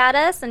then tweet at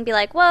us and be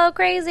like, whoa,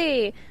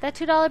 crazy. That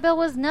 $2 bill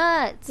was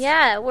nuts.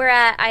 Yeah. We're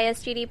at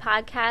ISGD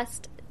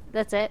Podcast.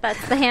 That's it.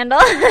 That's the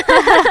handle.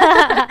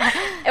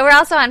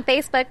 also on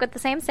Facebook with the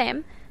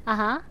same.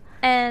 Uh-huh.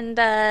 And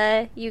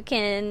you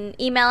can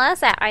email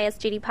us at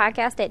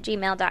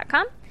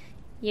isgdpodcast@gmail.com.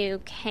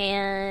 You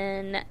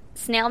can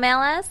snail mail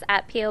us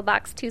at P.O.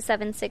 Box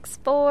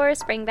 2764,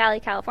 Spring Valley,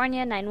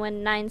 California,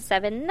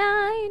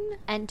 91979.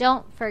 And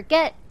don't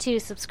forget to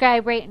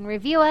subscribe, rate, and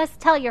review us.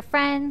 Tell your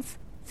friends.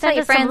 Tell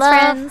your Send us some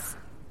friends. love.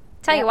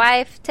 Tell your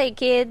wife. Tell your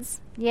kids.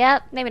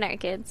 Yep. Maybe not your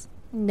kids.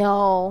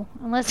 No,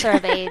 unless they're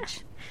of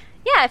age.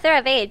 Yeah, if they're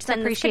of age,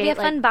 then this could be a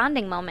appreciate, fun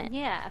bonding moment.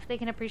 Yeah, if they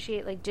can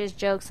appreciate like jizz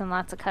jokes and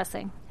lots of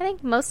cussing. I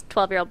think most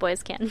 12-year-old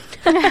boys can.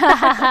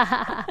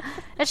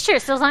 That's true.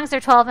 So as long as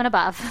they're 12 and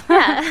above.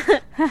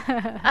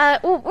 Yeah.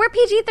 We're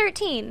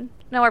PG-13.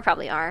 No, we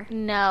probably are.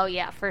 No,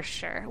 yeah, for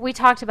sure. We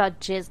talked about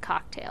jizz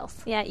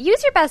cocktails. Yeah,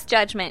 use your best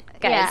judgment,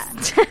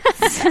 guys. Yeah.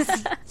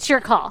 It's your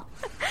call.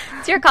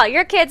 It's your call.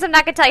 Your kids, I'm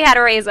not going to tell you how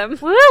to raise them.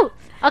 Woo!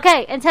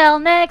 Okay, until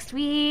next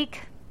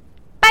week.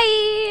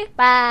 Bye!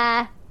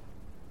 Bye.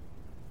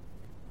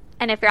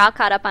 And if you're all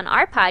caught up on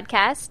our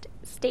podcast,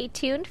 stay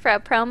tuned for a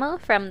promo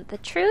from the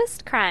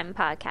Truest Crime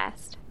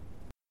Podcast.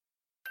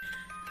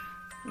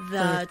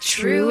 The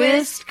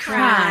Truest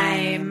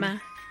Crime.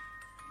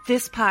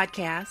 This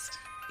podcast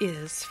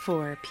is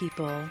for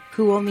people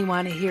who only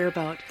want to hear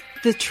about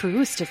the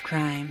truest of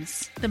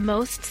crimes. The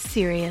most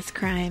serious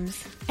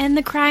crimes. And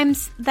the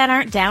crimes that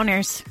aren't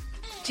downers.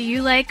 Do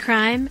you like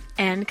crime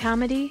and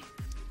comedy?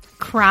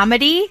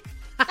 Cromedy?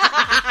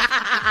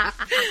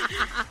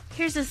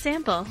 Here's a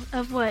sample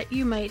of what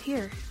you might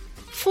hear.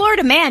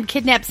 Florida man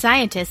kidnaps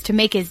scientist to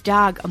make his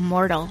dog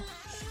immortal.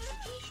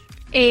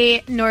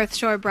 A North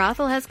Shore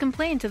brothel has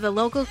complained to the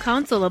local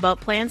council about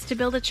plans to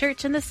build a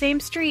church in the same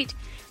street,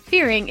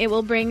 fearing it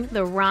will bring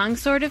the wrong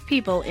sort of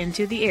people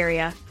into the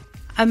area.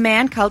 A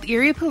man called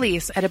Erie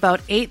Police at about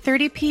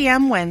 8:30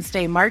 p.m.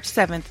 Wednesday, March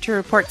 7th, to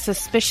report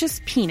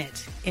suspicious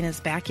peanut in his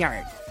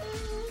backyard.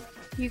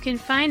 You can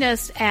find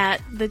us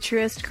at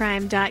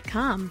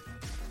thetruestcrime.com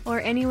or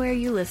anywhere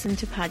you listen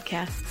to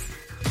podcasts.